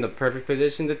 oh, I'm in the perfect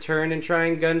position to turn and try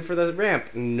and gun for the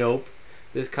ramp. Nope.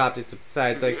 This cop just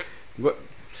decides like,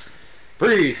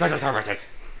 freeze, special services.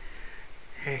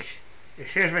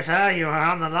 Excuse me, sir. You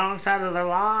are on the long side of the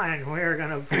law, and we're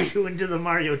gonna push you into the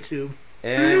Mario tube.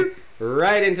 And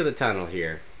right into the tunnel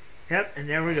here. Yep, and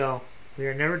there we go. We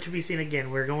are never to be seen again.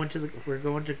 We're going to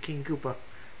King Koopa.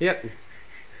 Yep.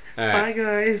 All right. Bye,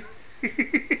 guys.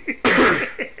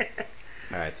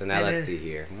 Alright, so now let's see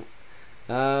here.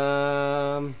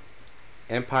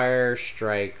 Empire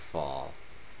Strike Fall.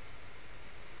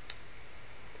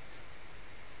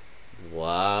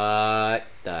 What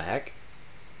the heck?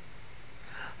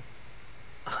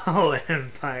 Oh,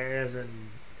 Empire as in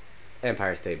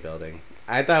Empire State Building.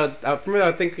 I thought I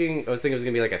was thinking it was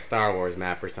gonna be like a Star Wars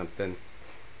map or something.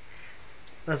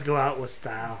 Let's go out with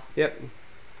style. Yep.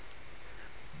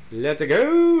 Let's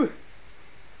go.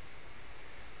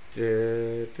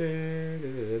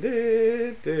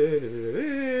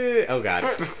 Oh god.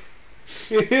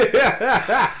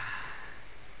 Yeah,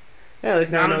 at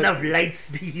least now Not I know enough light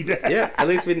speed. yeah, at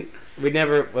least we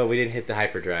never. Well, we didn't hit the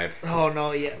hyperdrive. Oh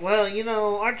no, yeah. Well,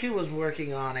 R2 was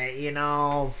working on it,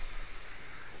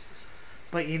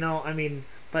 But I mean,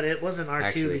 but it wasn't R2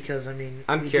 Actually, because I mean,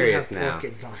 I'm we curious do have now.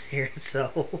 Porkins on here,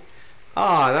 so.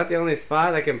 Oh, that's the only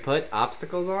spot I can put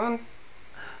obstacles on?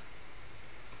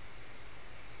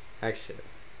 Actually.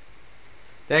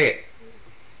 Dang it.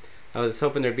 I was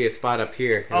hoping there'd be a spot up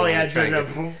here. Oh yeah,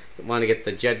 Want to get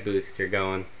the jet booster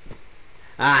going.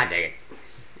 Ah, dang it.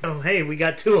 Oh hey, we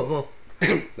got 2 of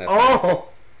them. That's Oh.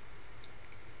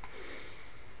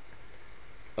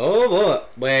 Oh boy.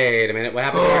 Wait a minute. What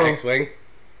happened to our X-Wing?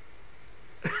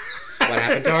 What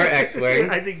happened to our X-Wing?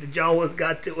 I think the Jawas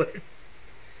got to it.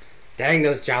 Dang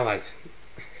those Jawas.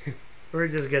 We're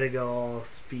just gonna go all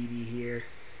speedy here.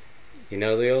 You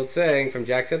know the old saying from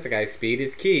Jacksepticeye, speed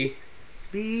is key.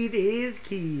 Speed is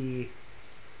key.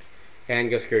 And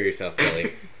go screw yourself,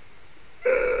 Billy.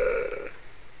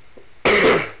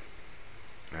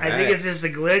 I think it's just a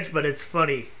glitch, but it's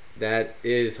funny. That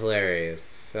is hilarious.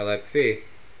 So let's see.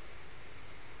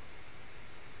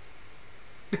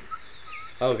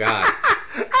 Oh god.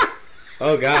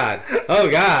 Oh god. Oh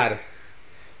god.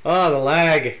 Oh, the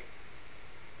lag.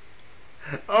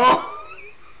 Oh.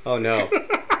 Oh no.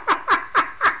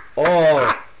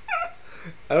 Oh.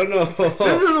 I don't know.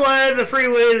 This is why the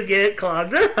freeways get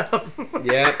clogged up.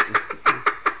 Yep.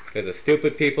 Because of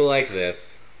stupid people like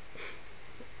this.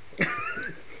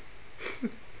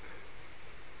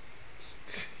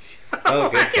 Oh,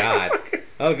 good God.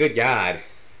 Oh, good God.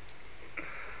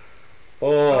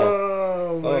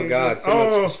 Oh. Oh, God.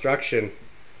 So much destruction.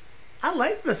 I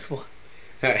like this one.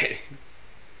 Alright.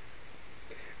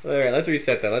 Alright, let's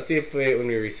reset that. Let's see if when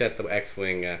we reset the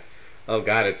X-Wing... oh,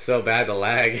 God, it's so bad, the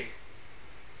lag.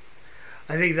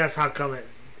 I think that's how come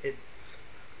it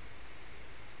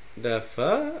The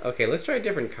fuh? Okay, let's try a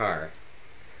different car.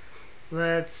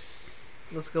 Let's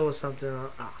go with something.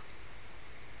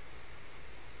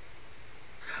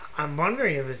 I'm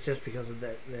wondering if it's just because of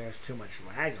there's too much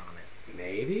lag on it.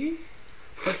 Maybe?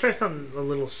 Let's try something a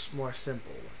little more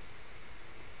simple.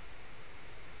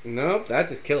 Nope, that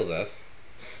just kills us.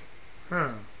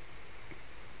 Huh.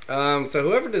 So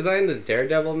whoever designed this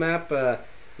Daredevil map,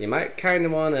 you might kind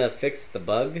of want to fix the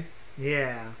bug.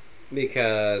 Yeah.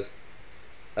 Because,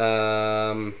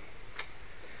 how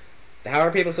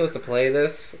are people supposed to play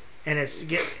this? And I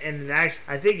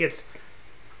think it's...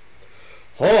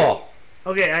 Oh!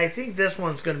 Okay, I think this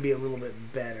one's going to be a little bit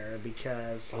better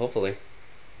because... Hopefully.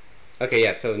 Okay,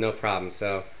 yeah, so no problem.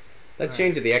 So, let's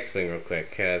change to the X-Wing real quick,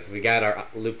 because we got our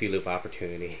loop-de-loop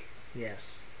opportunity.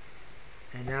 Yes.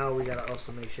 And now we got to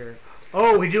also make sure...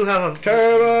 Oh, we do have a...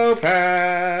 Turbo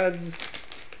pads!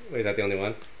 Wait, is that the only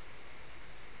one?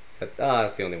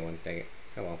 That's the only one. Dang it.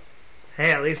 Oh well.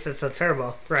 Hey, at least it's a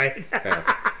turbo, right? Fair.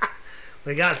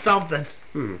 We got something.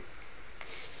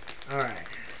 Alright.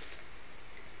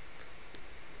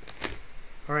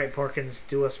 Alright, Porkins,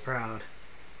 do us proud.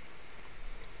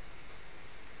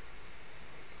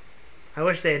 I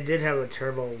wish they did have a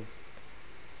turbo.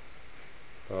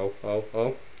 Oh, oh,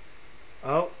 oh.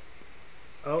 Oh.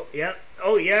 Oh, yeah.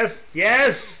 Oh, yes.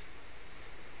 Yes!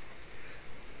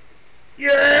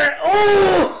 Yeah!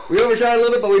 Oh! We overshot a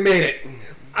little bit, but we made it.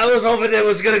 I was hoping it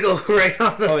was going to go right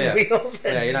on the wheels.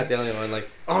 Yeah, you're not the only one. Like,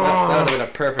 Oh. that would have been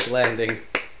a perfect landing.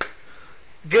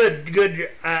 Good, good.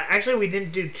 Actually, we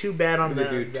didn't do too bad on We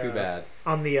didn't do too bad.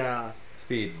 On the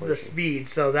Speed portion. the speed,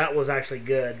 so that was actually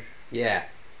good. Yeah.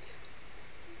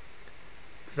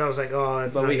 Because I was like, oh,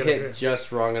 it's But not we gonna hit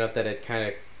just wrong enough that it kind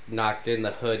of knocked in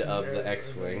the hood of the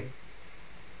X-Wing.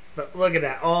 But look at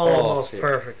that. Almost yeah.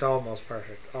 perfect. Almost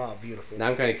perfect. Oh, beautiful. Now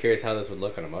I'm kind of curious how this would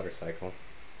look on a motorcycle.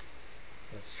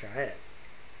 Let's try it.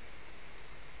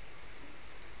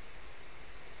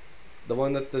 The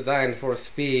one that's designed for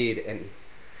speed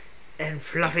And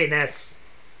fluffiness.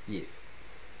 Yes.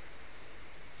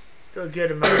 Still a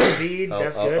good amount of speed.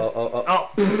 That's good.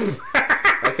 Oh.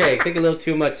 Okay, I think a little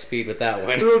too much speed with that A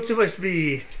one. little too much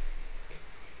speed.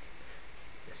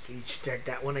 Let's restart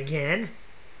that one again.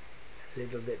 A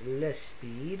little bit less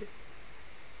speed.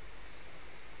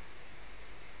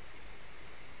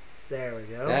 There we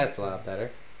go. That's a lot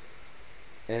better.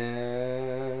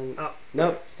 And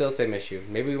nope, still same issue.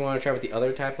 Maybe we want to try with the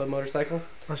other type of motorcycle.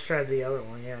 Let's try the other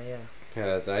one. Yeah, yeah.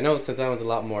 Because I know since that one's a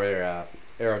lot more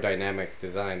aerodynamic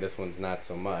design, this one's not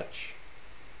so much.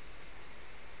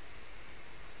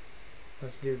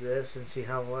 Let's do this and see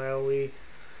how well we...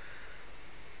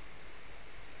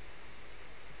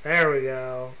 There we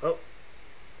go. Oh.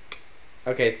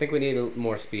 Okay, I think we need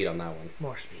more speed on that one.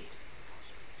 More speed.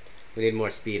 We need more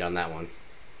speed on that one.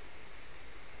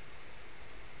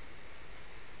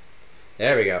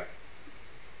 There we go.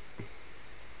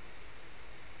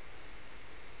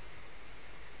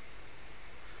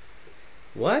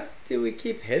 What do we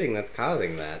keep hitting that's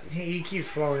causing that? He keeps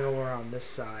falling over on this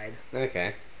side.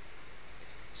 Okay.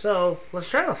 So let's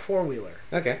try the four-wheeler.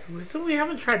 Okay. So we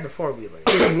haven't tried the four-wheeler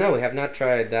No, we have not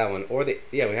tried that one. Or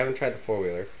we haven't tried the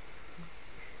four-wheeler.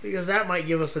 because that might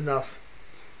give us enough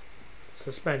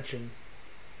suspension.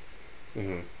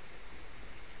 Mm-hmm.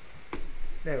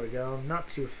 There we go. Not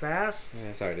too fast.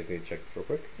 Yeah, sorry, I just need to check this real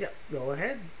quick. Yep, go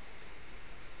ahead.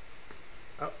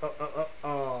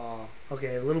 Oh.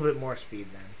 Okay, a little bit more speed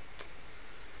then.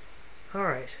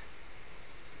 Alright.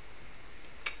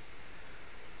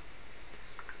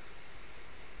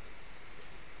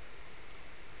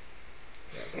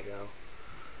 There we go.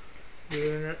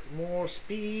 Doing it more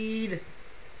speed.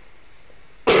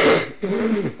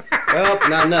 Well,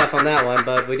 not enough on that one,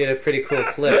 but we did a pretty cool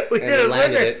flip We and did a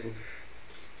landed flip. it.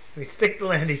 We stick the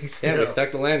landing still. Yeah, we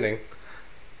stuck the landing.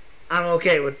 I'm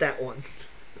okay with that one.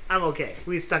 I'm okay.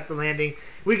 We stuck the landing.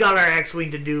 We got our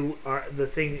X-Wing to do the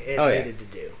thing it needed to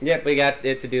do. Yep, we got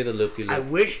it to do the loop-de-loop. I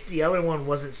wish the other one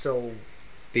wasn't so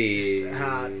Speed.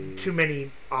 too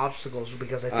many obstacles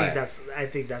because I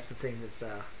think that's the thing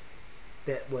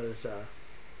that was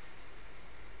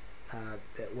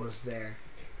there.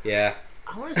 Yeah.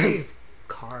 I want to see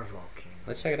car volcano.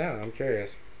 Let's check it out. I'm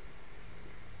curious.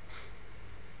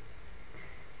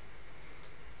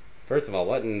 First of all,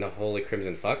 what in the holy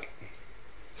crimson fuck?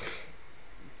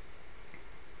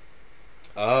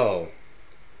 Oh.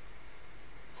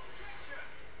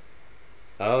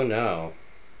 Oh no.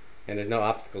 And there's no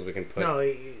obstacles we can put. No,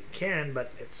 you can,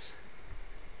 but it's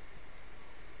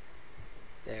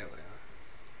there we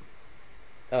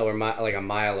are. Oh, we're like a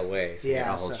mile away. So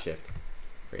Yeah, I'll hold so- shift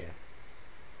for you.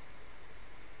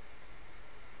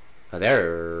 Oh,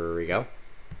 there we go.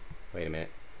 Wait a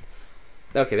minute.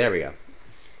 Okay, there we go.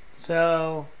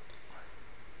 So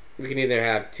We can either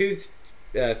have two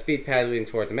speed pads leading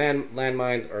towards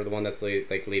landmines, or the one that's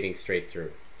leading straight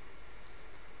through.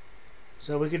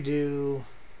 So we could do.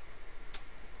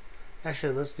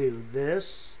 Actually, let's do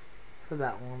this for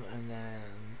that one, and then.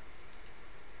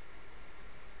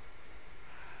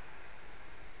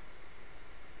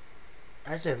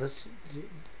 I say let's do.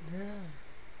 Yeah.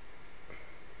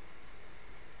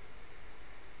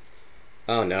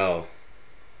 Oh no.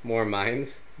 More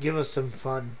mines? Give us some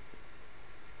fun.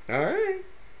 Alright.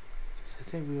 I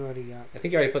think we already got. I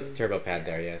think you already put the turbo pad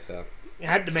there, yeah, so. I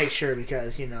had to make sure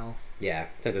because, Yeah,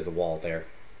 since there's a wall there.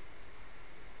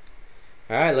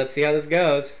 Alright, let's see how this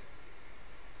goes.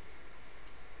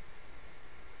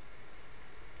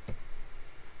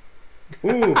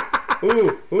 Ooh!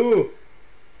 Ooh!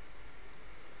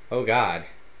 Oh god.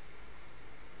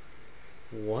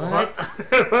 What?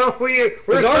 Well, we're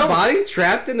Was our so- body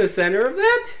trapped in the center of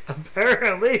that?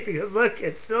 Apparently, because look,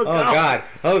 it's still Oh going. god.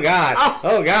 Oh god. Oh.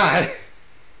 Oh god.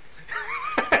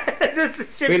 This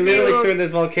should We be literally turned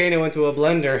this volcano into a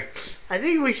blender. I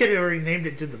think we should have renamed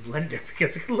it to the blender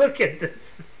because look at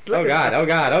this. Look Oh at god. that. Oh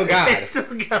god. Oh god. It's still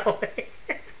going.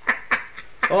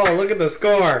 Oh, look at the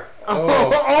score.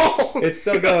 Oh. Oh. It's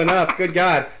still going up. Good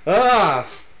god. Ah.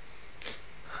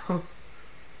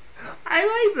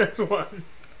 I like this one.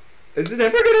 Is it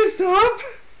ever gonna stop?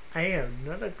 I have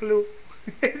not a clue.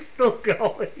 It's still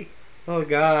going. Oh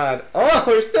god. Oh,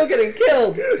 we're still getting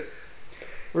killed.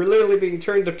 We're literally being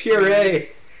turned to puree.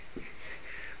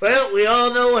 Well, we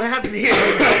all know what happened here.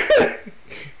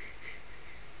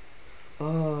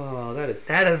 Oh, that is.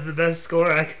 That is the best score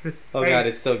I could. Oh god,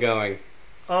 it's still going.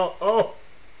 Oh.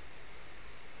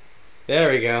 There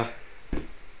we go.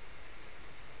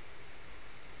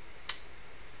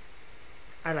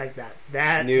 I like that.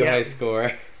 That New yeah. high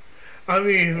score. I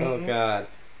mean. Oh god.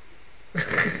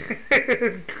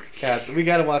 God, we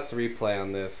gotta watch the replay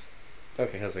on this.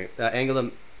 Okay, how's it? Angle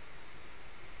them.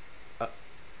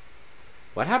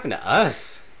 What happened to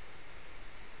us?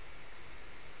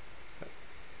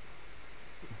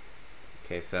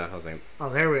 Okay, so how's it? Oh,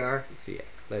 there we are. Let's see.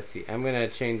 Let's see. I'm gonna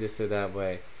change this so that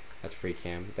way. That's free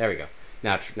cam. There we go.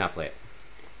 Now play it.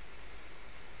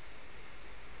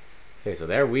 Okay, so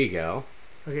there we go.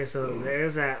 Okay, so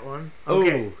there's that one.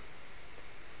 Okay. Oh.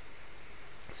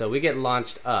 So we get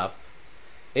launched up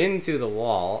into the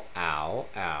wall. Ow,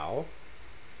 ow.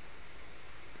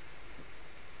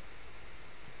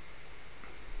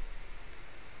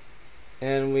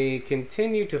 And we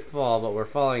continue to fall, but we're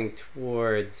falling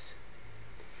towards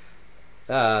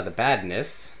the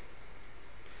badness.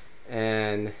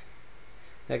 And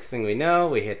next thing we know,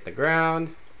 we hit the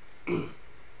ground.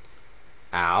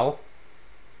 Ow.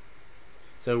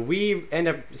 So we end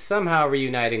up somehow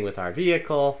reuniting with our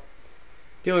vehicle,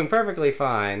 doing perfectly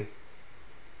fine.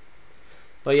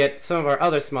 But yet, some of our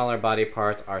other smaller body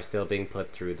parts are still being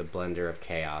put through the blender of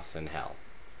chaos and hell.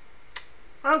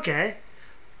 Okay.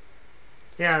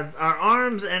 Yeah, our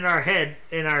arms and our head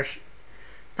and our...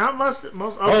 not most...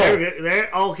 Oh, there we go. There,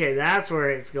 okay, that's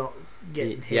where it's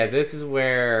getting hit. Yeah, this is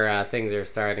where things are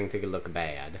starting to look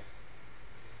bad.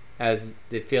 As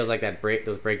it feels like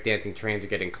those breakdancing trains are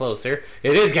getting closer.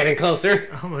 It is getting closer!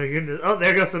 Oh my goodness. Oh,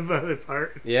 there goes the other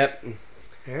part. Yep.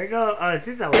 There we go. Oh, I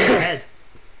think that was our head.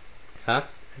 Huh?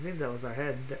 I think that was our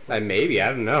head. Maybe, I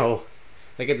don't know.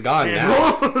 Like, it's gone And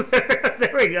now. whoa,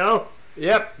 there we go.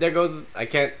 Yep, there goes... I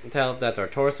can't tell if that's our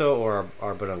torso or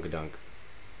our badunkadunk.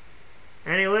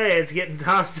 Anyway, it's getting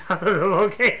tossed out of the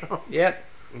volcano. Yep.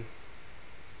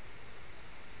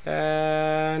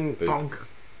 And... boop. Bonk.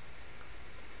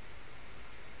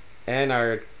 And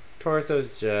our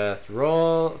torso's just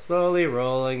slowly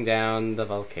rolling down the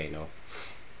volcano.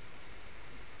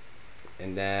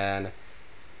 And then...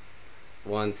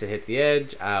 once it hits the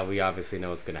edge, we obviously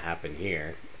know what's going to happen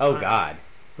here. Oh, God.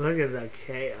 Look at the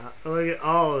chaos. Look at...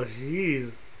 oh,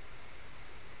 jeez.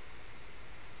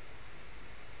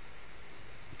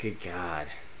 Good God.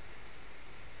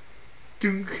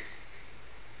 Dunk.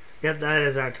 Yep, that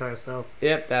is our torso.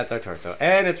 Yep, that's our torso.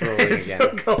 And it's rolling It's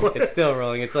again. still going. It's still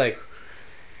rolling. It's like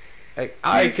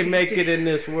I can make it in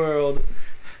this world.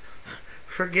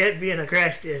 Forget being a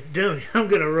crash dummy. I'm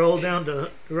gonna roll down to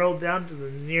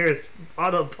the nearest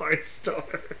auto parts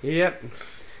store. Yep.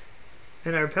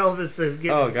 And our pelvis is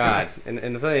getting... oh, God.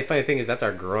 And the funny thing is that's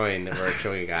our groin that we're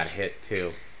showing got hit,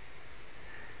 too.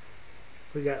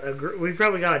 We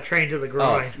probably got a train to the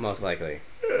groin. Oh, most likely.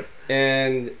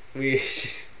 And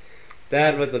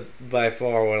that was by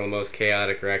far one of the most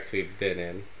chaotic wrecks we've been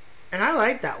in. And I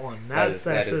like that one. That's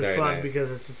that is actually very fun nice.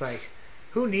 because it's just like,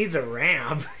 who needs a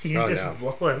ramp? You just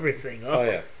blow everything up. Oh,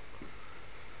 yeah.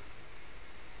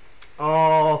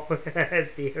 Oh,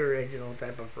 it's the original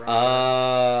type of frog.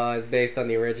 Oh, it's based on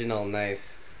the original.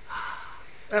 Nice.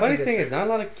 Funny thing is, not a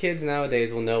lot of kids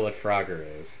nowadays will know what Frogger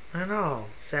is. I know.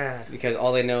 Sad. Because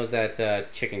all they know is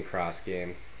that Chicken Cross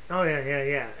game. Oh,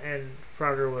 yeah. And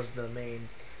Frogger was the main...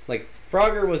 like,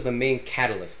 Frogger was the main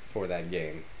catalyst for that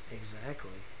game.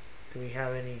 Exactly. Do we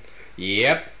have any...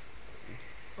 Yep.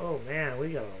 Oh, man, we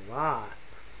got a lot.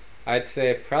 I'd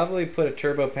say probably put a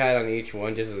turbo pad on each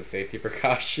one just as a safety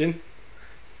precaution.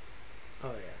 Oh,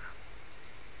 yeah.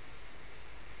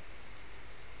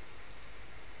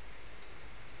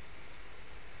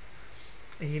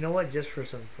 And you know what? Just for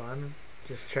some fun,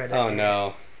 just try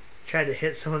to try to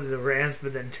hit some of the ramps,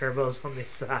 but then turbos on the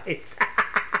sides.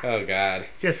 Oh, God.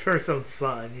 Just for some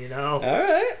fun, you know?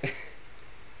 Alright.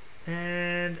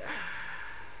 And...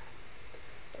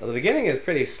 well, the beginning is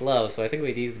pretty slow, so I think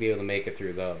we need to be able to make it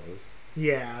through those.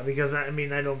 yeah, because, I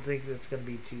mean, I don't think it's going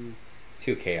to be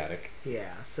Too chaotic.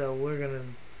 yeah, so we're going to...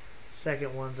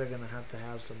 second ones are going to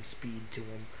have some speed to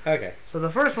them. Okay. So the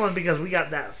first one, because we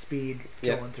got that speed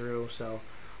going through, so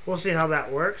we'll see how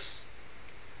that works.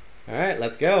 Alright,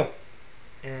 let's go.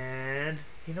 And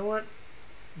you know what?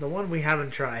 The one we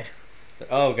haven't tried.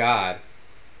 Oh, God.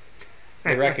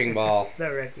 The wrecking ball.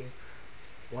 The wrecking.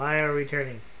 Why are we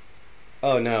turning?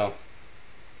 Oh, no.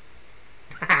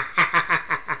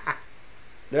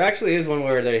 There actually is one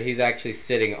where he's actually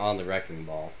sitting on the wrecking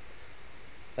ball.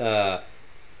 I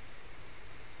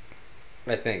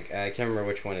think. I can't remember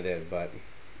which one it is, but...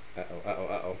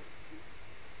 Uh-oh.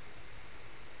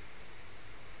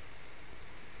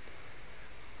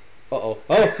 Oh!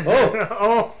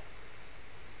 Oh!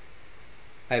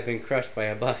 I've been crushed by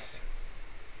a bus.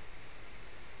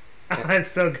 I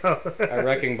still go. Our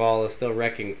wrecking ball is still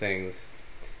wrecking things.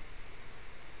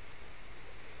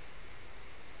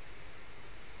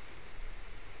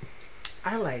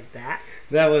 I like that.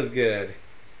 That was good.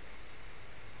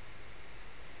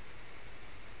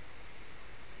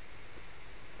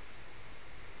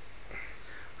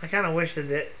 I kind of wish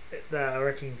that the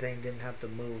wrecking thing didn't have to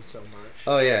move so much.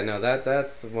 Oh yeah, no,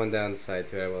 that's one downside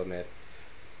to it, I will admit.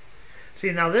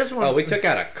 See, now this one... oh, we took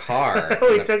out a car.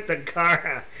 we took the car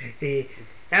out.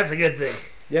 That's a good thing.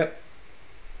 Yep.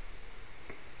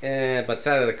 But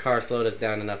sadly the car slowed us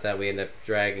down enough that we ended up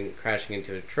crashing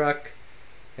into a truck,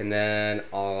 and then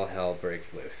all hell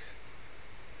breaks loose.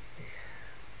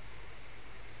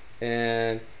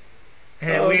 And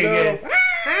And we no. get...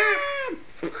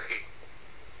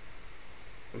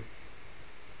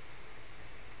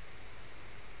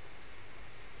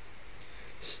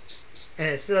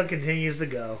 and it still continues to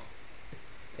go.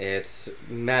 It's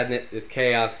madness, it's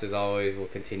chaos as always, will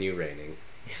continue reigning.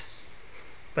 Yes.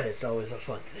 But it's always a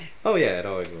fun thing. Oh yeah, it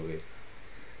always will be.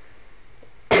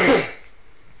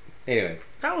 Anyways.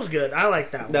 That was good. I like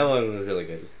that one. That one was really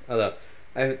good. Although,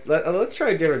 Let's try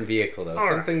a different vehicle though. All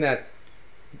Something that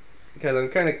because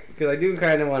I do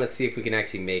kind of want to see if we can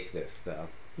actually make this though.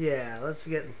 Yeah, let's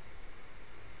get.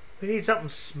 We need something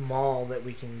small that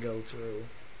we can go through.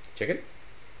 Chicken?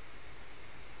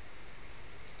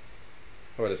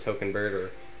 Or the token bird,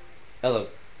 or hello.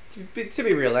 To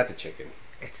be real, that's a chicken.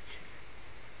 It's a chicken.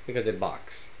 Because it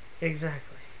box.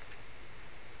 Exactly.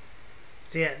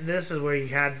 So yeah, this is where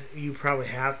you probably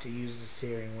have to use the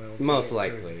steering wheel. Most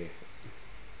likely. Through.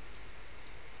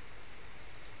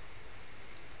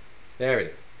 There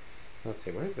it is. Let's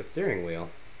see, where's the steering wheel?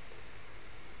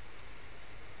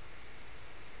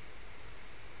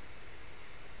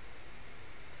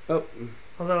 Oh.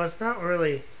 Although it's not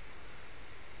really.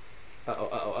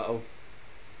 Uh-oh.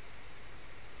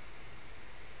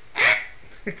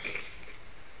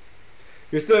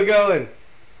 You're still going.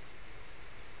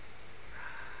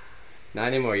 Not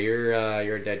anymore. You're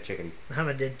a dead chicken. I'm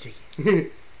a dead chicken.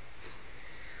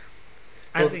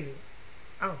 I think.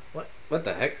 Oh, what? What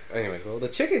the heck? Anyways, well, the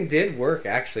chicken did work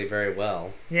actually very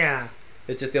well. Yeah.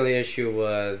 It's just the only issue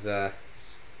was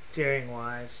steering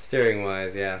wise. Steering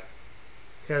wise, yeah.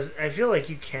 Because I feel like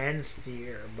you can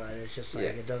steer, but it's just like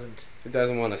Yeah. it doesn't. It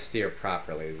doesn't want to steer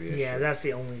properly. Is the issue. Yeah, that's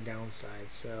the only downside.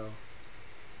 So.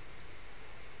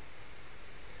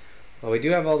 Well, we do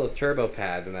have all those turbo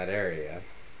pads in that area.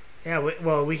 Yeah.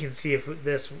 We can see if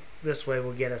this way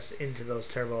will get us into those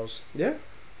turbos. Yeah.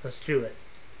 Let's do it.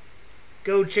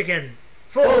 Go chicken!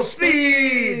 Full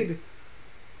speed!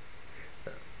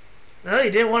 No,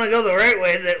 you didn't want to go the right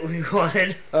way that we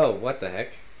wanted. Oh, what the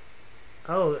heck?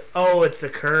 Oh, it's the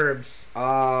curbs.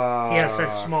 Ah. He has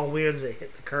such small wheels that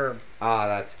hit the curb. Ah,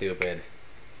 that's stupid.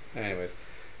 Anyways.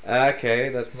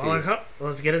 Okay, let's see.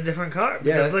 Let's get a different car.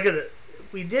 Yeah. Because look at it.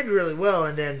 We did really well,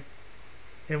 and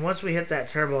once we hit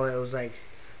that turbo, it was like,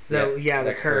 the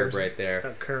curbs. Curb right there. The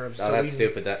curbs. Oh, that's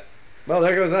stupid. Well,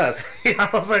 there goes us. I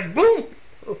was like, boom!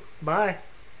 Oh, bye.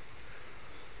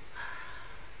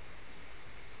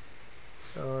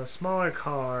 So, a smaller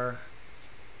car.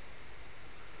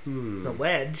 The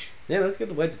wedge. Yeah, let's give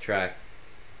the wedge a try.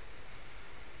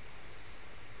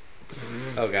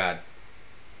 Oh, God.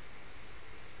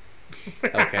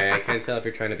 Okay, I can't tell if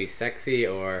you're trying to be sexy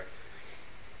or...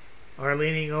 Or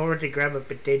leaning over to grab a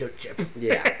potato chip.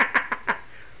 Yeah.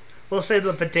 We'll say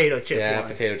the potato chip Yeah, one.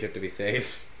 potato chip to be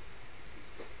safe.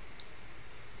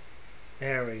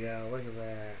 There we go. Look at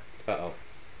that. Uh-oh.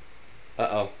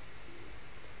 Uh-oh.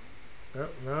 Oh,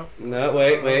 no. No,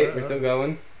 wait. We're still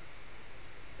going.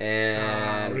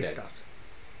 And... we dead. stopped.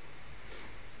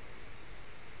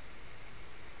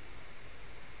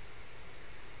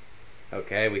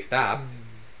 Okay, we stopped.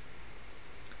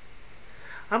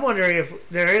 I'm wondering if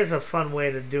there is a fun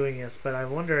way to doing this, but I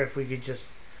wonder if we could just,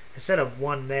 instead of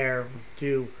one there,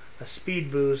 do a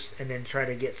speed boost and then try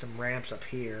to get some ramps up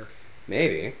here.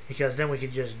 Maybe. Because then we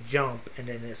could just jump and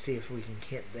then see if we can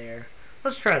hit there.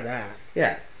 Let's try that.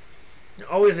 Yeah.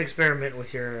 Always experiment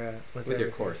with your with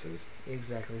your courses.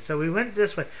 Exactly. So we went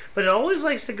this way, but it always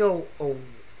likes to go. Oh.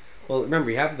 Well,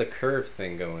 remember you have the curve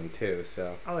thing going too,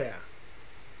 so. Oh yeah.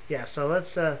 Yeah. So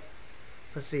let's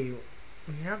see.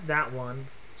 We have that one.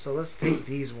 So let's take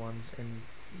these ones and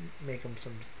make them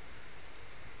some.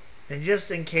 And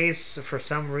just in case for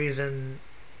some reason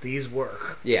these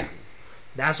work. Yeah.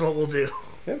 That's what we'll do.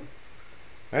 Yep.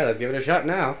 All right, let's give it a shot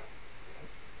now.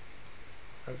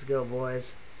 Let's go,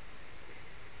 boys.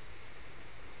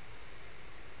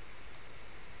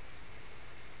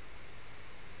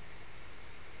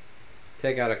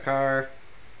 Take out a car.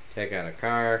 Take out a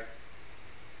car.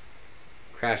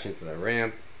 Crash into the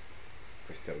ramp.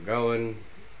 We're still going.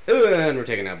 Ooh, and we're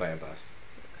taken out by a bus.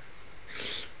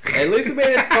 At least we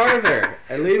made it farther.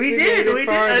 At least we made it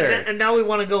farther. And now we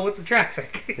want to go with the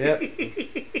traffic. Yep.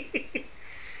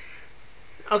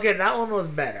 Okay, that one was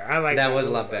better. I like that. That was a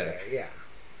lot better. Yeah.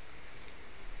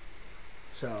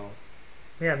 So,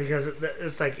 yeah, because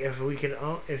it's like if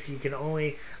you can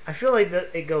only, I feel like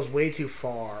that it goes way too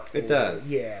far. It does.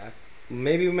 Yeah.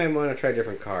 Maybe we might want to try a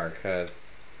different car, cause.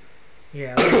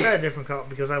 Yeah, let's try a different car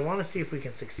because I want to see if we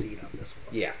can succeed on this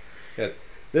one. Yeah, because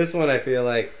this one I feel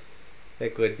like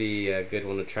it would be a good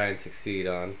one to try and succeed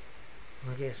on.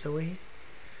 Okay, so we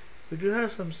do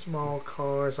have some small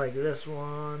cars like this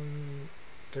one.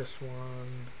 This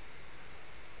one.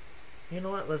 You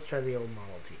know what? Let's try the old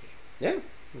Model T. Yeah.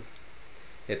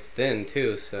 It's thin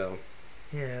too, so.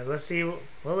 Yeah, let's see.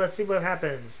 Well, let's see what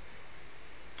happens.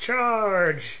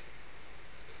 Charge.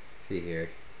 Let's see here.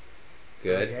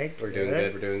 Good. Okay, We're doing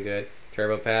good. We're doing good.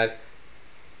 Turbo pad.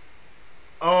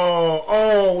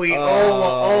 We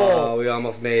We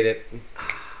almost made it.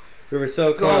 We were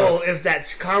so close. Oh, if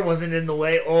that car wasn't in the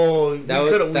way, oh,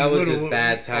 that was just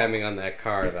bad timing on that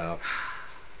car, though.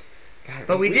 God,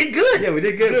 but we did good. Yeah, we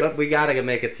did good. But we gotta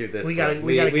make it through this. We at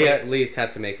least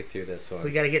have to make it through this one.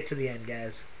 We gotta get to the end,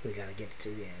 guys. We gotta get to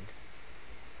the end.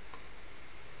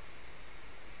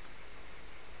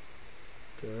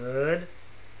 Good.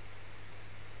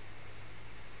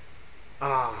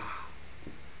 Ah.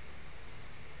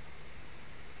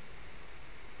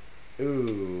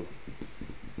 Ooh.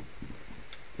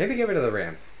 Maybe get rid of the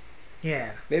ramp.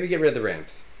 Yeah. Maybe get rid of the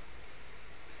ramps.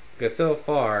 Because so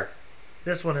far,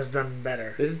 this one has done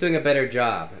better. This is doing a better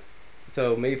job.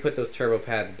 So maybe put those turbo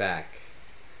pads back.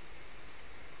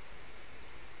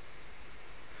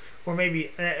 Or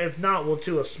maybe, if not, we'll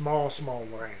do a small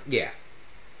ramp. Yeah.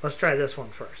 Let's try this one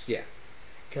first. Yeah.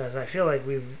 Because I feel like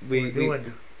we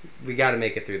got to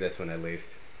make it through this one at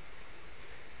least.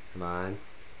 Come on.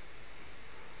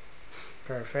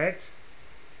 Perfect.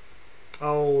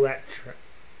 Oh, that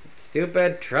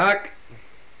stupid truck.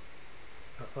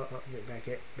 Get back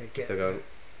it. Still going.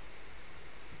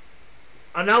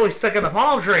 Oh, now we're stuck in the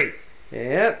palm tree.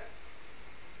 Yep.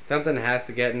 Something has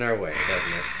to get in our way,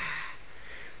 doesn't it?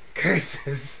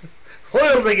 Curses.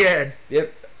 Foiled again.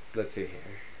 Yep. Let's see here.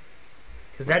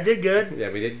 Because that did good. Yeah,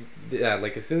 we did. Yeah,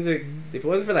 like as soon as if it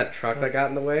wasn't for that truck that got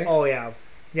in the way. Oh yeah,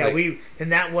 yeah. Like,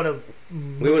 that would have.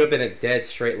 We would have been a dead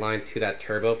straight line to that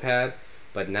turbo pad,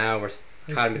 but now we're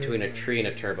caught in between a tree and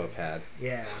a turbo pad.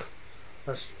 Yeah.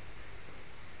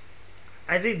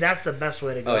 I think that's the best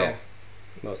way to go. Oh yeah,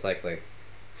 most likely.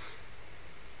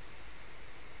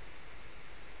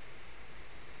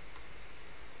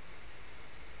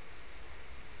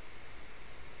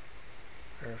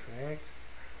 Perfect.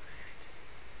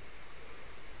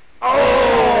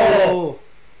 Oh!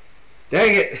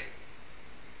 Dang it!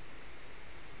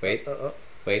 Wait.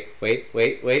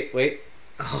 Wait.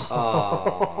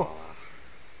 Oh.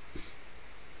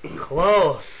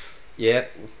 Close.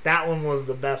 Yep. That one was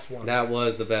the best one. That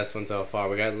was the best one so far.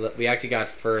 We actually got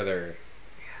further.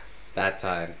 Yes. That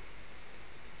time.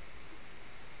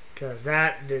 Because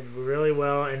that did really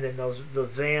well, and then the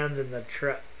vans and the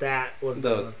truck, that was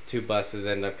those two buses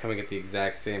ended up coming at the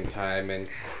exact same time, and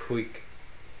quick.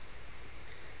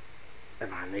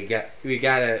 Come on, we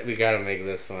gotta make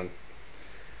this one.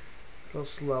 A little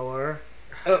slower.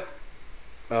 Oh.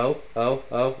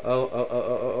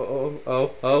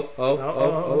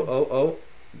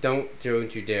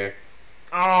 Don't you dare.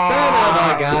 Oh. Son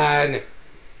of a gun.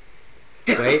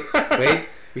 Wait.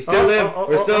 We still live.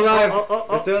 We're still alive.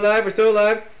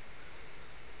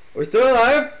 We're still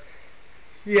alive.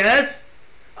 Yes.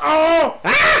 Oh.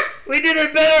 Ah! We did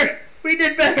it better. We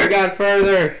did better. We got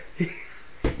further.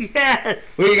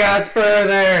 Yes. We got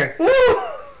further. Woo.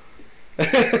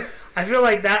 I feel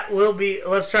like that will be.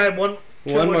 Let's try one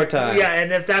more time. Yeah,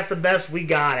 and if that's the best, we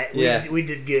got it. We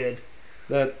did good.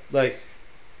 Good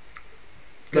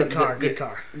car. Good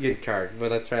car.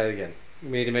 But let's try it again.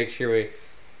 We need to make sure we.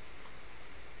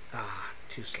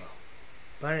 Too slow.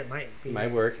 But it might be.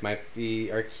 Might work. Might be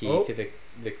our key to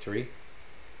victory.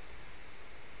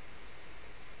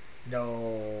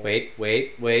 No. Wait.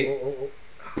 Oh.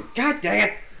 God dang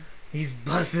it! These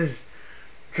buses.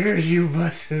 Curse you,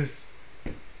 buses.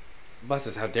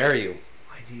 Buses, how dare you?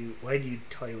 Why do you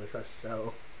toy with us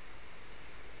so?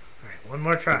 Alright, one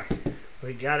more try.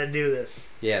 We gotta do this.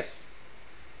 Yes.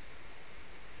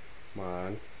 Come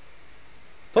on.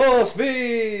 Full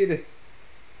speed!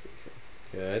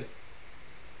 Good.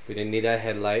 We didn't need that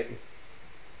headlight.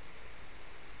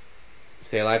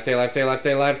 Stay alive. Find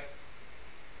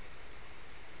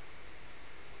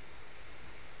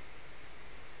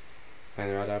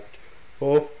the right up.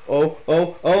 Oh.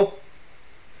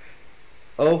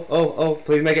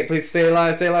 Please make it. Please stay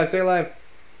alive.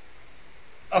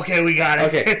 Okay, we got it.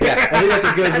 Okay, yeah. I think that's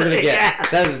as good as we're going to get. Yeah.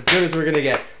 That's as good as we're going to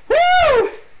get. Woo!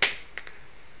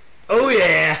 Oh,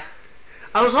 yeah.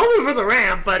 I was hoping for the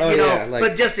ramp, but,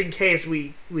 but just in case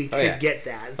we could get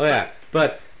that. Oh, yeah.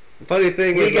 But the funny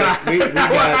thing is, we got.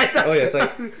 Oh, yeah. It's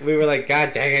like, we were like,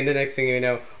 God dang it. The next thing you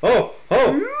know,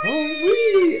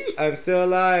 I'm still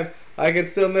alive. I can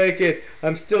still make it.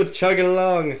 I'm still chugging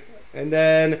along. And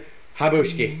then,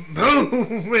 habushki.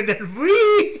 Boom! And then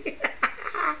wee!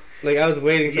 Like, I was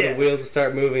waiting for the wheels to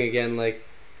start moving again. Like,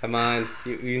 come on.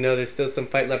 You know there's still some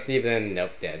fight left in you. Then,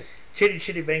 nope, dead. Chitty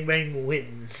Chitty Bang Bang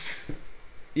wins.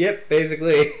 Yep,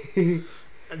 basically.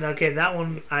 Okay, that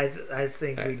one I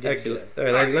think we did actually,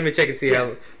 good. Let me check and see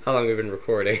how long we've been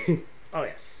recording. Oh,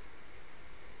 yes.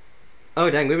 Oh,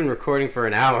 dang, we've been recording for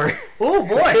an hour. Oh,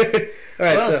 boy. All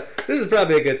right, Well, so this is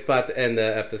probably a good spot to end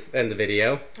the episode, end the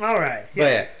video. all right.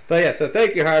 But yeah, so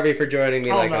thank you, Harvey, for joining me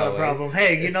Oh, like not always. a problem.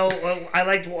 Hey, I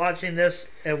liked watching this,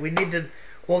 and we need to.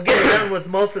 We'll get done with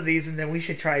most of these, and then we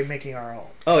should try making our own.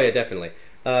 Oh yeah, definitely.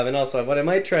 And also, what I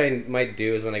might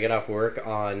do is when I get off work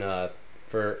on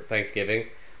for Thanksgiving,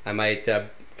 I might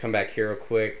come back here real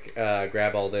quick,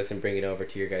 grab all this, and bring it over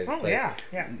to your guys' Oh place.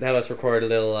 yeah. Have us record a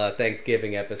little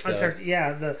Thanksgiving episode.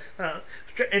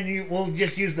 We'll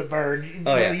just use the bird.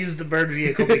 Oh, We'll yeah. use the bird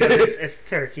vehicle because it's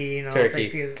turkey, Turkey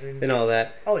Thanksgiving. and all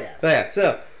that. Oh yeah. But yeah,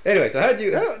 so anyway, so how'd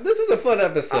you? This was a fun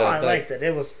episode. Oh, I liked it.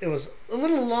 It was a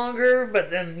little longer, but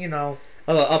then I'll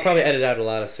probably edit out a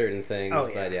lot of certain things. Oh,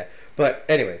 yeah. But yeah. But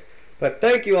anyways. But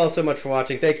thank you all so much for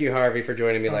watching. Thank you, Harvey, for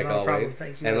joining me like no problem. always.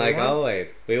 Thank you, and like everyone.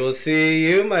 always, we will see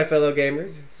you, my fellow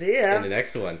gamers, See ya. in the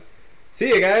next one. See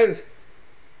you guys.